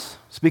ours,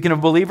 speaking of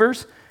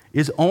believers,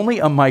 is only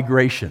a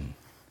migration.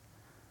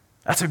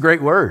 That's a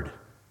great word.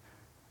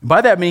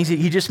 By that means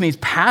he just means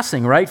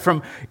passing, right?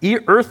 From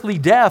earthly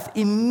death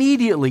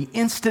immediately,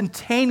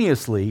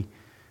 instantaneously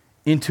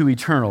into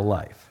eternal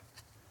life.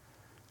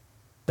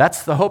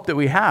 That's the hope that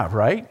we have,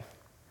 right?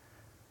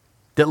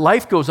 That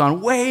life goes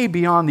on way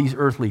beyond these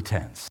earthly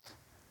tents.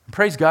 And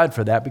praise God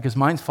for that because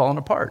mine's fallen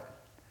apart.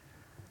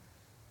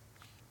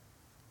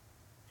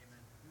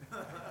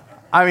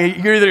 I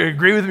mean, you either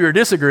agree with me or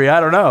disagree, I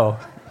don't know.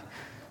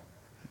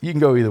 You can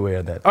go either way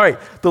on that. All right,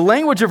 the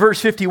language of verse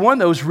 51,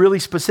 though, is really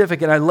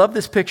specific, and I love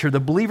this picture.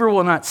 The believer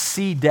will not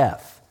see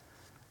death,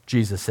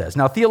 Jesus says.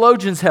 Now,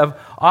 theologians have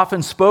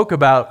often spoke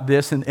about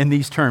this in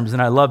these terms,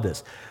 and I love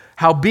this.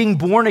 How being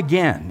born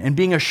again and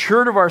being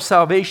assured of our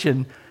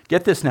salvation,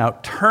 get this now,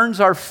 turns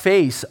our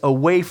face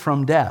away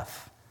from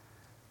death.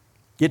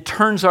 It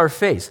turns our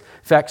face. In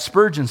fact,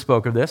 Spurgeon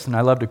spoke of this, and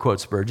I love to quote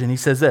Spurgeon. He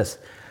says this,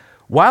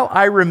 while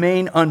I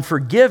remain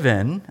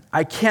unforgiven,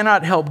 I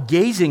cannot help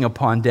gazing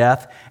upon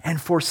death and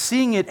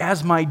foreseeing it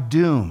as my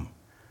doom.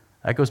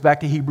 That goes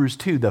back to Hebrews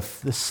 2, the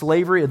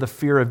slavery of the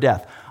fear of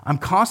death. I'm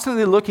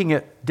constantly looking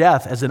at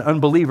death as an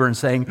unbeliever and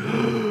saying,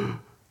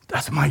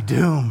 that's my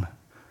doom.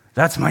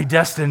 That's my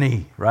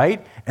destiny,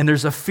 right? And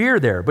there's a fear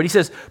there. But he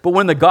says, but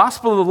when the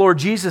gospel of the Lord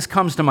Jesus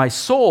comes to my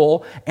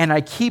soul and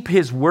I keep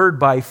his word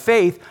by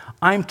faith,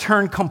 I'm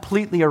turned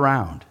completely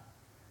around.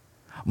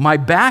 My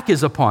back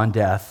is upon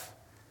death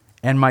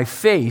and my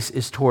face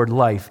is toward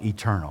life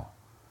eternal.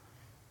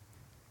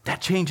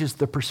 That changes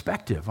the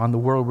perspective on the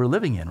world we're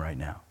living in right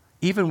now,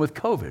 even with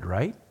COVID,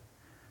 right?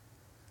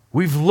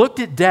 We've looked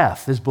at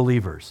death as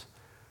believers.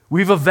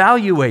 We've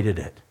evaluated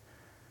it.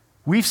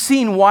 We've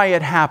seen why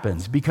it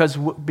happens because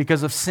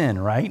of sin,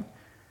 right?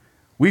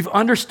 We've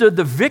understood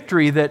the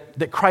victory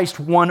that Christ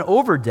won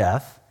over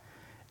death,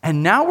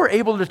 and now we're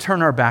able to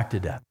turn our back to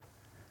death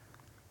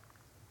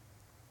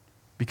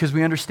because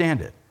we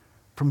understand it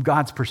from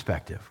God's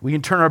perspective. We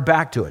can turn our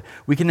back to it.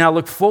 We can now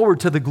look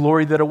forward to the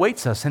glory that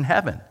awaits us in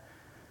heaven.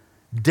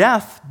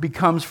 Death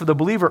becomes, for the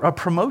believer, a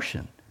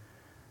promotion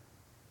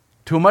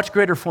to a much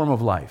greater form of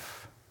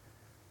life.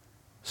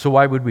 So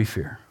why would we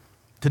fear?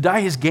 To die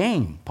is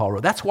gain, Paul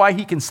wrote. That's why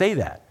he can say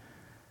that.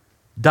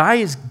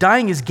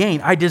 Dying is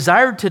gain. I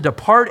desired to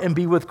depart and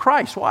be with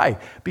Christ. Why?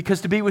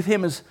 Because to be with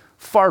him is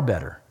far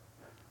better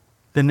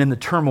than in the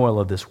turmoil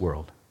of this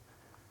world.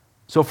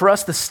 So for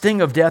us, the sting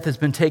of death has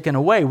been taken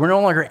away. We're no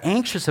longer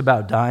anxious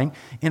about dying.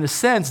 In a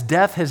sense,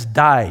 death has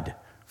died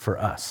for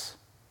us.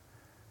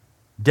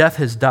 Death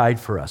has died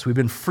for us. We've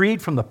been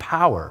freed from the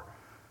power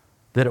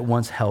that it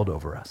once held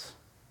over us.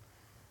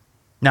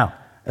 Now,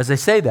 as I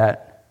say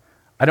that,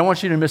 I don't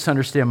want you to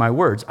misunderstand my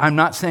words. I'm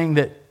not saying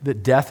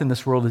that death in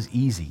this world is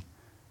easy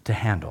to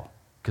handle,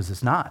 because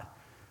it's not.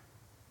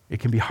 It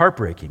can be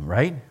heartbreaking,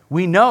 right?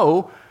 We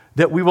know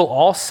that we will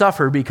all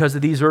suffer because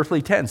of these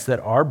earthly tents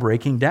that are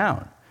breaking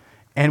down.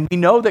 And we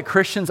know that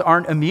Christians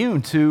aren't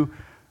immune to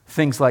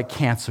things like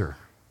cancer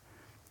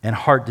and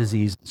heart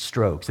disease and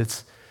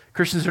strokes.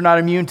 Christians are not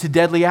immune to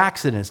deadly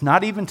accidents,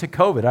 not even to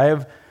COVID. I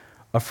have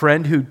a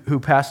friend who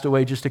passed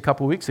away just a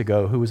couple weeks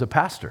ago who was a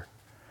pastor.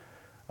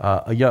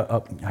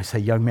 I say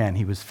young man,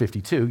 he was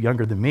 52,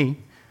 younger than me.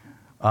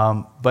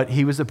 But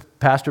he was a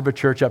pastor of a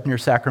church up near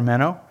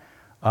Sacramento.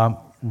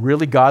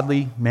 Really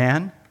godly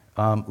man,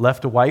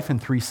 left a wife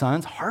and 3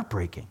 sons.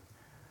 Heartbreaking.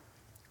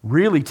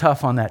 Really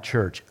tough on that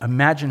church.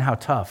 Imagine how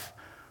tough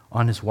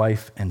on his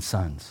wife and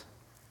sons.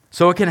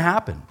 So it can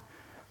happen.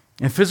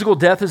 And physical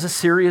death is a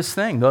serious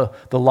thing. The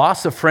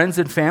loss of friends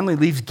and family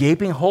leaves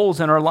gaping holes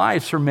in our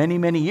lives for many,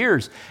 many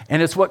years.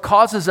 And it's what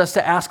causes us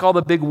to ask all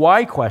the big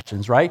why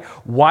questions, right?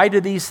 Why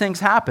do these things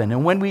happen?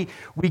 And when we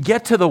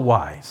get to the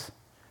whys,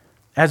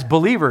 as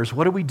believers,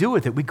 what do we do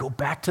with it? We go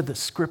back to the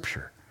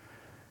scripture.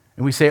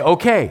 And we say,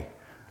 okay,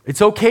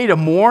 it's okay to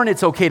mourn.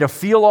 It's okay to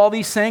feel all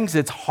these things.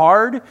 It's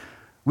hard.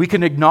 We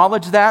can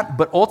acknowledge that.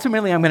 But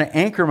ultimately, I'm going to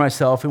anchor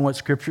myself in what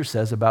scripture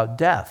says about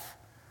death.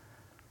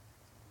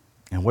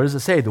 And what does it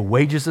say? The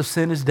wages of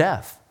sin is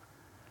death.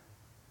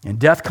 And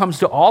death comes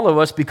to all of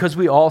us because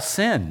we all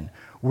sin.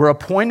 We're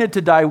appointed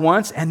to die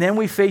once, and then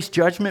we face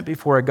judgment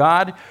before a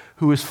God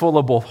who is full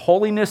of both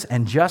holiness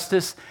and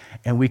justice,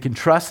 and we can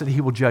trust that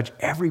he will judge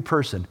every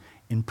person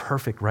in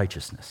perfect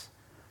righteousness.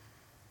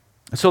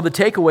 So the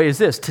takeaway is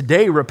this: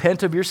 today,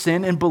 repent of your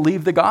sin and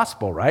believe the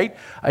gospel, right?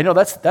 I know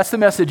that's the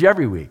message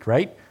every week,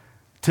 right?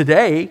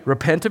 Today,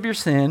 repent of your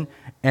sin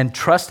and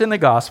trust in the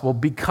gospel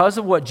because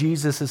of what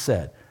Jesus has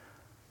said.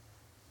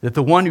 That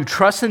the one who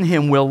trusts in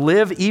him will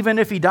live even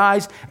if he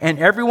dies, and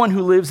everyone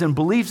who lives and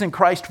believes in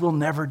Christ will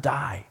never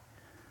die.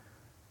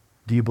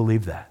 Do you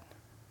believe that?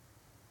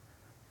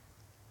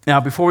 Now,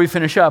 before we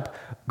finish up,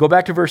 go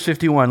back to verse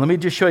 51. Let me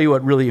just show you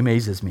what really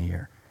amazes me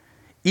here.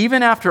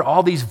 Even after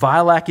all these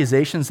vile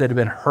accusations that have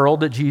been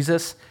hurled at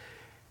Jesus,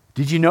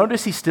 did you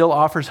notice he still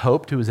offers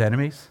hope to his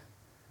enemies?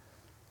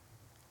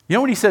 You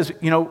know when he says,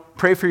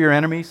 pray for your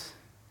enemies?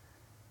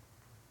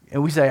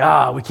 And we say,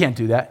 we can't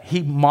do that.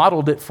 He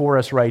modeled it for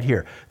us right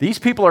here. These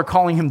people are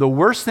calling him the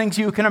worst things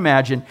you can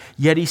imagine,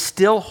 yet he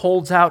still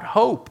holds out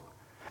hope.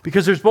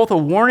 Because there's both a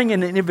warning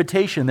and an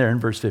invitation there in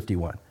verse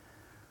 51,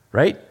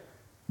 right?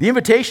 The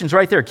invitation's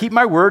right there. Keep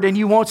my word and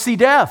you won't see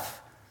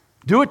death.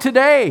 Do it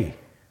today.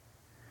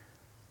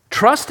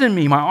 Trust in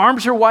me. My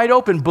arms are wide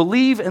open.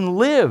 Believe and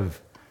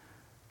live.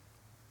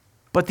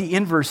 But the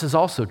inverse is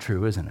also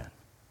true, isn't it?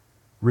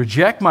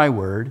 Reject my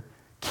word.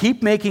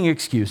 Keep making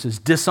excuses,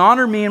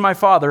 dishonor me and my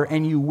Father,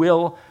 and you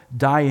will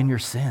die in your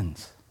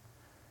sins.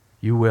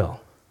 You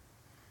will.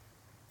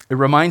 It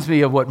reminds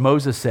me of what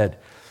Moses said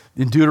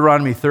in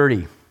Deuteronomy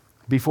 30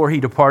 before he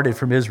departed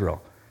from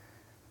Israel.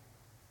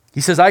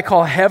 He says, I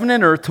call heaven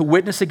and earth to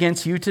witness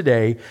against you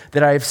today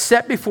that I have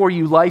set before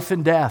you life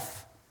and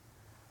death.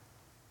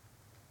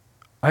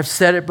 I've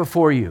set it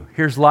before you.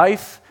 Here's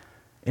life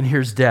and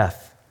here's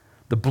death.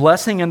 The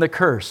blessing and the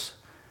curse.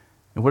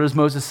 And what does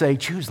Moses say?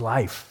 Choose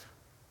life.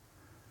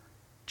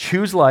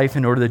 Choose life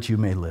in order that you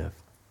may live.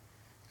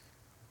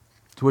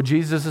 It's what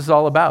Jesus is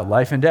all about,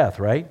 life and death,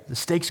 right? The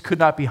stakes could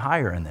not be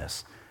higher in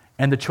this,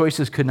 and the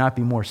choices could not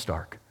be more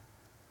stark.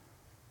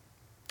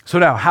 So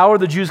now, how are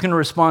the Jews going to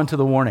respond to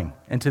the warning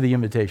and to the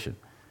invitation?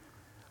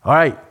 All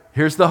right,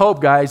 here's the hope,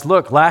 guys.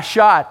 Look, last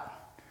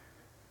shot.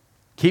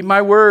 Keep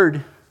my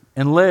word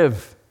and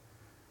live.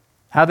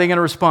 How are they going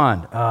to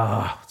respond?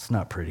 It's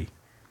not pretty.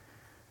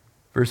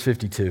 Verse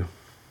 52.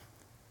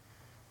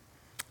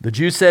 The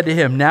Jews said to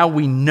him, now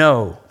we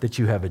know that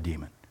you have a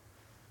demon.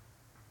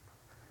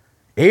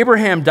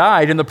 Abraham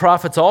died and the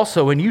prophets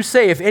also, and you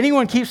say, if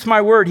anyone keeps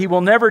my word, he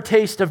will never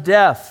taste of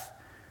death.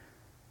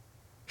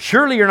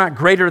 Surely you're not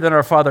greater than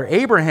our father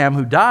Abraham,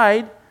 who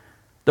died.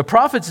 The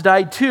prophets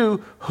died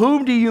too.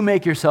 Whom do you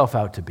make yourself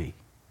out to be?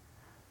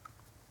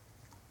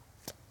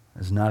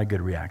 That's not a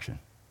good reaction.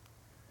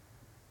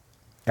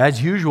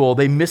 As usual,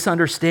 they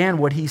misunderstand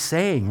what he's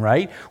saying,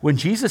 right? When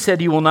Jesus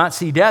said you will not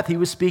see death, he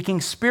was speaking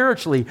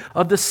spiritually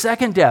of the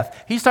second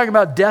death. He's talking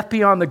about death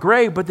beyond the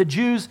grave, but the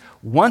Jews,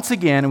 once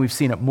again, and we've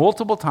seen it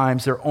multiple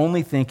times, they're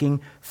only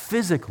thinking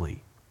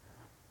physically.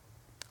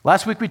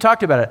 Last week we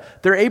talked about it.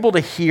 They're able to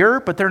hear,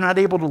 but they're not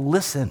able to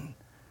listen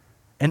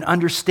and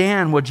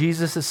understand what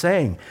Jesus is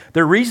saying.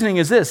 Their reasoning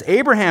is this: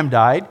 Abraham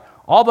died,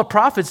 all the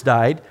prophets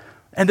died,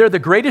 and they're the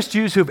greatest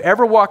Jews who've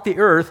ever walked the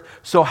earth,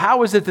 so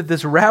how is it that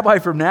this rabbi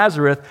from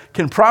Nazareth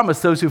can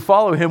promise those who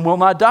follow him will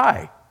not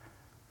die?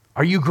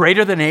 Are you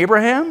greater than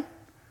Abraham?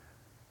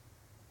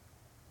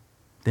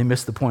 They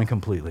missed the point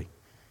completely.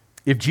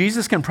 If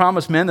Jesus can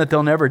promise men that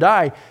they'll never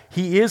die,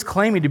 he is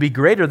claiming to be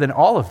greater than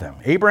all of them.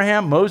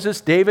 Abraham, Moses,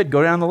 David,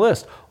 go down the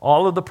list,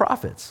 all of the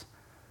prophets.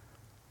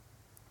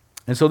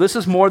 And so this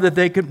is more than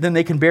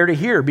they can bear to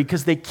hear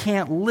because they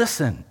can't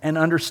listen and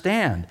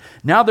understand.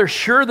 Now they're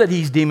sure that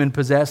he's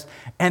demon-possessed,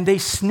 and they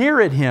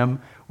sneer at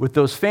him with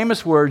those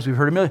famous words we've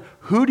heard a million.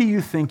 Who do you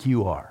think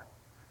you are?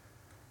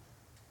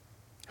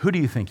 Who do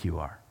you think you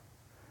are?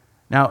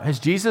 Now, has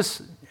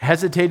Jesus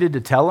hesitated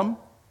to tell them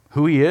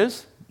who he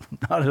is?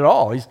 Not at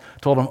all. He's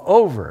told them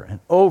over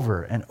and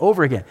over and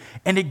over again.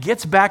 And it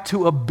gets back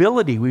to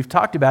ability. We've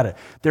talked about it.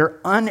 They're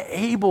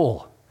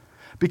unable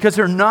because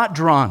they're not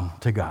drawn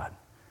to God.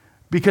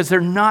 Because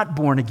they're not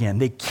born again.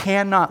 They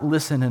cannot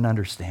listen and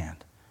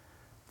understand.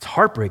 It's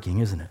heartbreaking,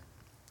 isn't it?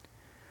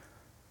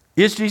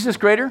 Is Jesus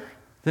greater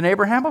than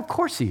Abraham? Of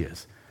course he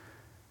is.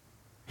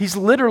 He's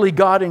literally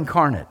God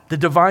incarnate, the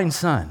divine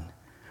Son.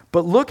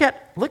 But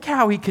look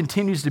how he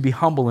continues to be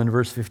humble in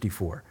verse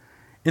 54.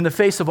 In the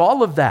face of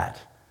all of that,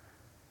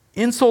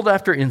 insult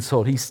after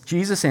insult,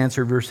 Jesus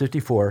answered, verse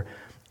 54,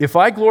 if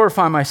I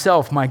glorify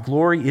myself, my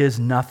glory is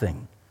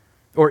nothing.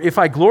 Or if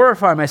I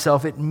glorify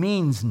myself, it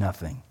means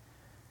nothing.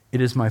 It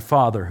is my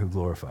Father who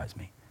glorifies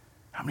me.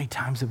 How many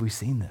times have we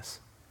seen this?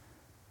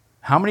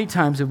 How many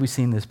times have we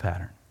seen this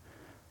pattern?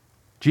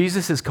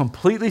 Jesus is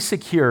completely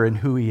secure in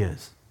who he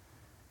is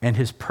and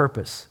his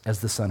purpose as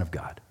the Son of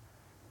God.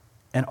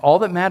 And all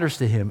that matters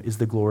to him is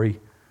the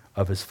glory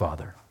of his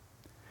Father.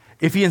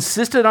 If he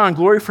insisted on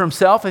glory for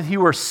himself, if he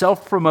were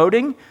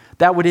self-promoting,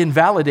 that would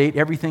invalidate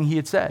everything he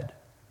had said.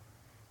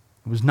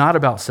 It was not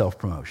about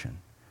self-promotion.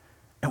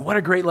 And what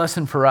a great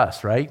lesson for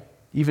us, right?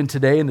 Even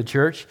today in the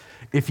church,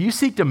 if you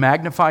seek to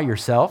magnify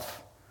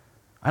yourself,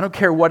 I don't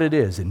care what it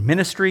is, in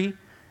ministry,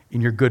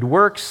 in your good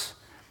works,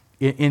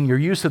 in your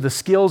use of the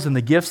skills and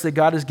the gifts that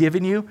God has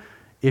given you,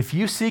 if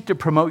you seek to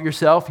promote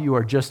yourself, you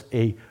are just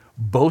a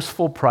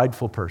boastful,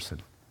 prideful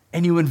person.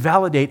 And you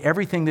invalidate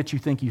everything that you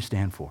think you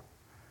stand for.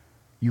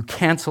 You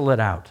cancel it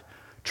out.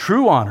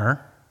 True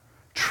honor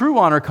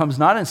comes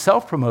not in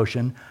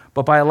self-promotion,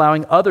 but by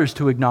allowing others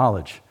to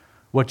acknowledge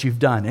what you've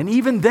done. And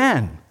even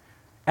then,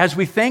 as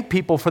we thank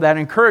people for that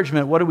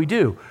encouragement, what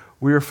do?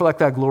 We reflect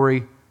that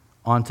glory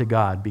onto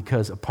God,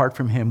 because apart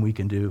from him, we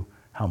can do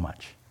how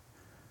much?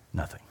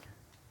 Nothing.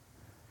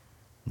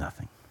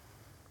 Nothing.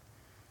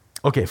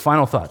 Okay,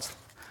 final thoughts.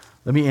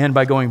 Let me end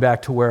by going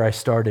back to where I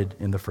started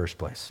in the first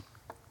place.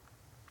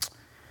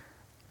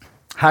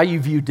 How you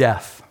view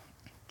death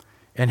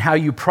and how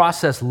you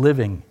process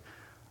living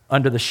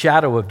under the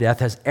shadow of death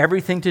has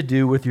everything to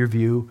do with your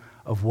view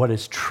of what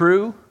is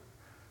true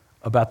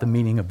about the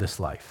meaning of this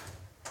life.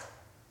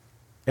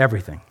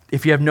 Everything.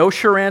 If you have no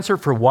sure answer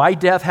for why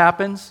death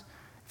happens,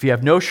 if you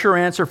have no sure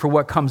answer for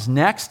what comes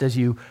next as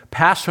you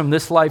pass from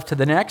this life to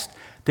the next,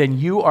 then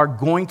you are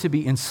going to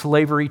be in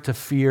slavery to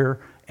fear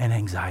and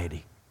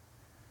anxiety.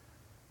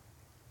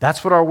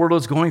 That's what our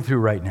world is going through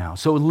right now.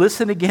 So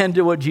listen again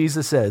to what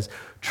Jesus says.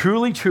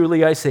 Truly,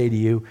 truly, I say to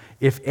you,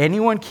 if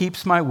anyone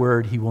keeps my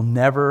word, he will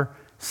never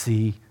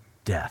see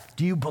death.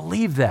 Do you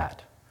believe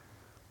that?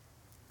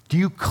 Do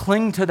you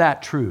cling to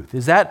that truth?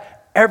 Is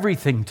that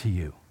everything to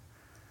you?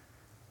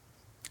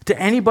 To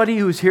anybody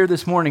who's here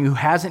this morning who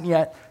hasn't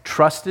yet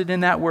trusted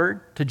in that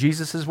word, to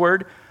Jesus'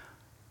 word,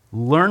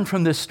 learn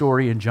from this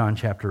story in John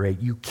chapter 8.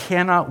 You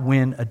cannot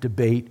win a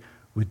debate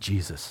with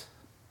Jesus.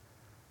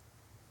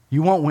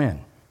 You won't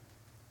win.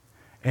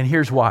 And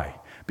here's why.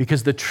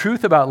 Because the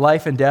truth about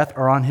life and death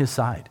are on his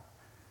side.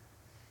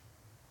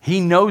 He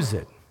knows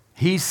it.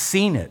 He's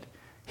seen it.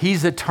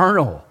 He's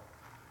eternal.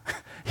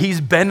 He's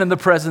been in the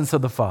presence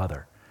of the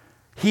Father.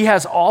 He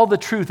has all the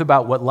truth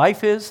about what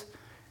life is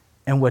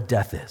and what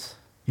death is.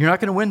 You're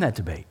not going to win that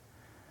debate.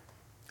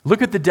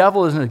 Look at the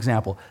devil as an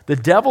example. The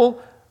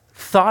devil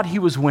thought he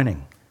was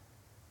winning.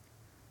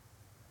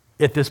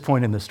 at this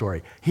point in the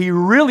story. He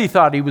really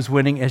thought he was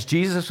winning as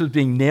Jesus was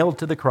being nailed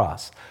to the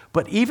cross.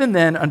 But even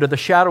then, under the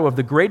shadow of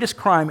the greatest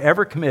crime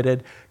ever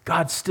committed,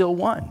 God still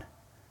won.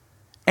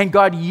 And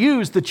God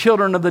used the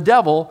children of the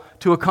devil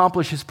to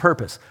accomplish his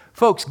purpose.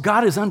 Folks,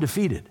 God is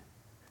undefeated.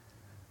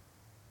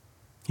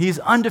 He's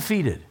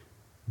undefeated.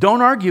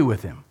 Don't argue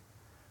with him.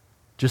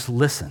 Just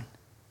listen.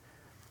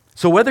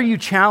 So whether you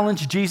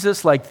challenge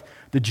Jesus like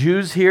the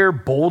Jews here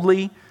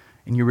boldly,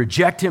 and you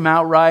reject him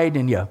outright,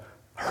 and you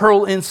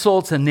hurl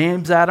insults and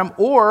names at him,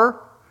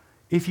 or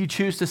if you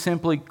choose to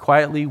simply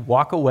quietly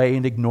walk away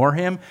and ignore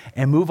him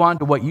and move on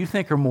to what you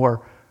think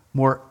are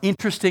more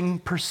interesting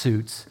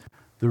pursuits,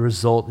 the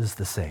result is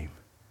the same.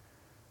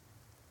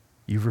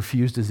 You've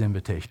refused his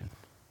invitation.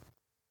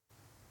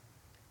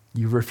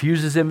 You've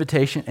refused his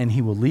invitation, and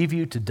he will leave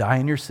you to die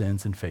in your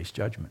sins and face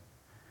judgment.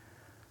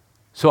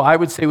 So I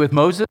would say with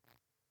Moses,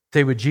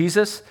 say with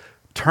Jesus,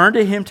 turn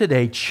to him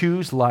today,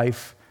 choose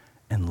life,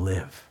 and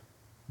live.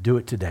 Do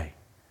it today.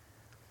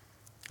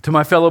 To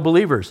my fellow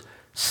believers,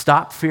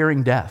 stop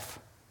fearing death.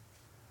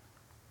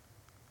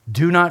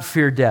 Do not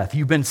fear death.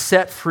 You've been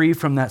set free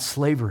from that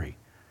slavery.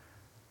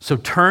 So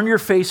turn your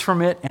face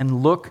from it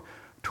and look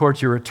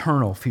towards your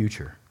eternal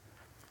future.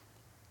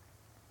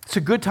 It's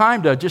a good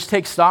time to just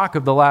take stock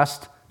of the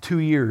last 2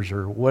 years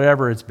or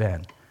whatever it's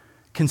been.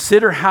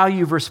 Consider how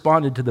you've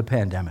responded to the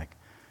pandemic.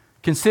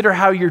 Consider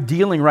how you're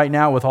dealing right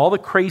now with all the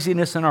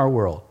craziness in our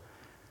world.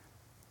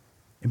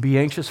 And be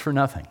anxious for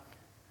nothing.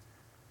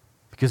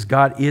 Because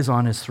God is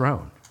on his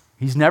throne.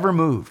 He's never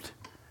moved.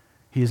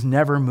 He has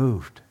never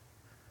moved.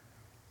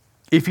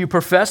 If you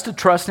profess to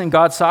trust in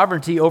God's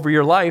sovereignty over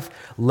your life,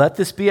 let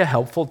this be a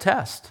helpful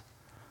test.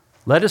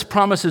 Let his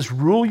promises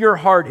rule your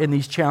heart in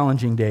these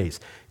challenging days.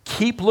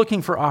 Keep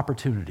looking for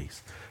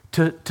opportunities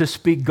to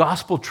speak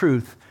gospel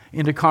truth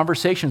into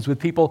conversations with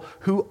people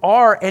who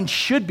are and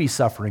should be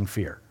suffering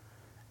fear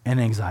and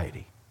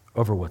anxiety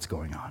over what's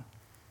going on.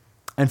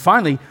 And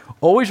finally,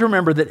 always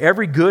remember that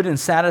every good and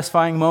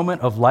satisfying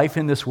moment of life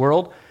in this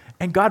world,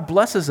 and God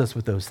blesses us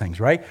with those things,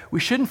 right? We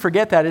shouldn't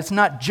forget that it's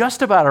not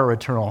just about our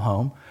eternal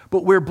home,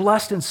 but we're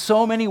blessed in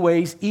so many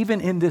ways,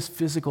 even in this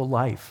physical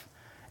life.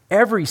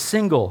 Every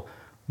single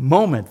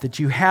moment that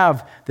you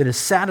have that is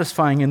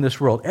satisfying in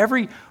this world,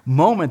 every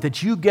moment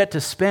that you get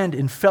to spend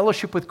in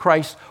fellowship with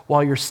Christ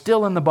while you're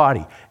still in the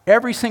body,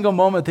 every single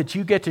moment that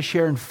you get to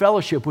share in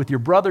fellowship with your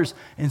brothers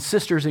and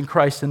sisters in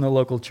Christ in the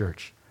local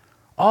church,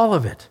 all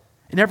of it,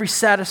 and every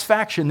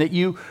satisfaction that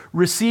you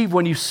receive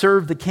when you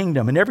serve the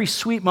kingdom, and every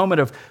sweet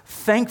moment of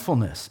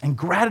thankfulness and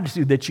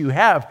gratitude that you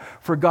have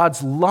for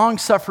God's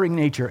long-suffering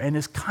nature and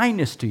his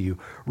kindness to you.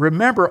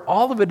 Remember,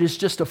 all of it is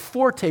just a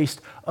foretaste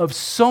of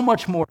so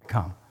much more to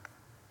come.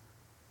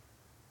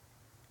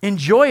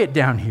 Enjoy it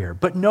down here,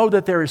 but know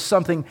that there is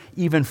something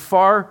even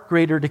far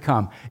greater to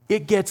come.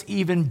 It gets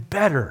even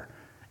better.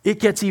 It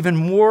gets even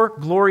more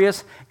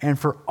glorious and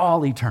for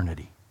all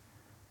eternity.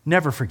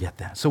 Never forget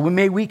that. So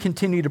may we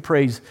continue to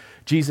praise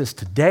Jesus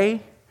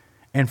today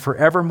and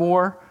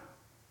forevermore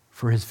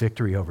for his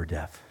victory over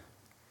death.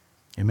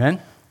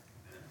 Amen?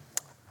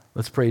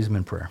 Let's praise him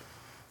in prayer.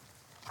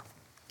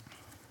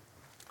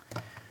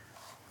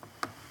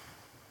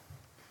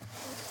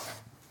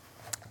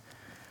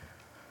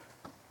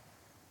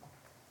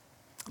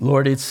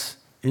 Lord, it's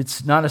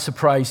not a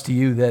surprise to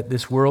you that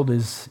this world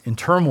is in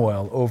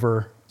turmoil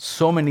over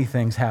so many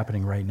things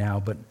happening right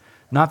now, but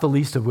not the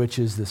least of which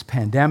is this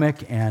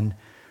pandemic, and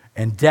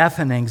death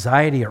and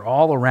anxiety are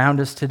all around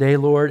us today,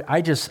 Lord.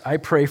 I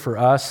pray for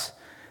us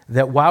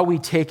that while we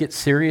take it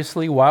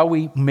seriously, while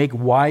we make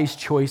wise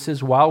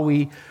choices, while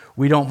we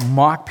don't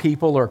mock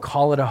people or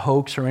call it a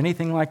hoax or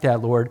anything like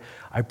that, Lord,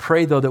 I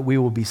pray, though, that we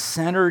will be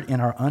centered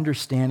in our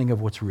understanding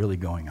of what's really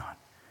going on.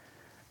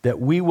 That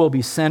we will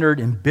be centered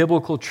in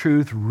biblical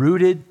truth,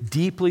 rooted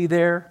deeply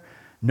there,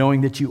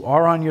 knowing that you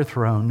are on your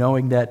throne,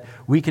 knowing that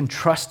we can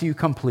trust you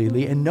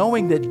completely, and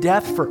knowing that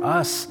death for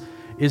us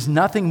is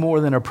nothing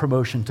more than a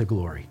promotion to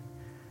glory.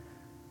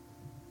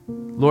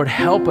 Lord,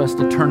 help us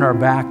to turn our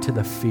back to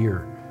the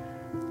fear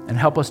and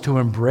help us to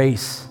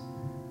embrace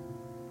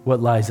what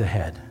lies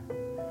ahead.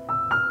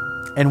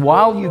 And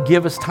while you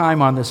give us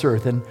time on this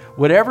earth, and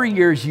whatever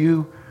years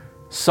you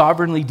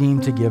sovereignly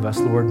deem to give us,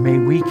 Lord, may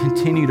we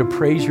continue to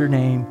praise your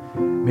name.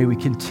 May we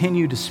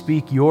continue to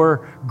speak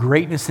your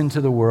greatness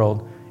into the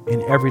world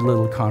in every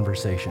little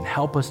conversation.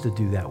 Help us to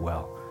do that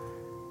well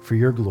for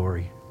your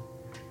glory.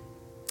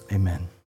 Amen.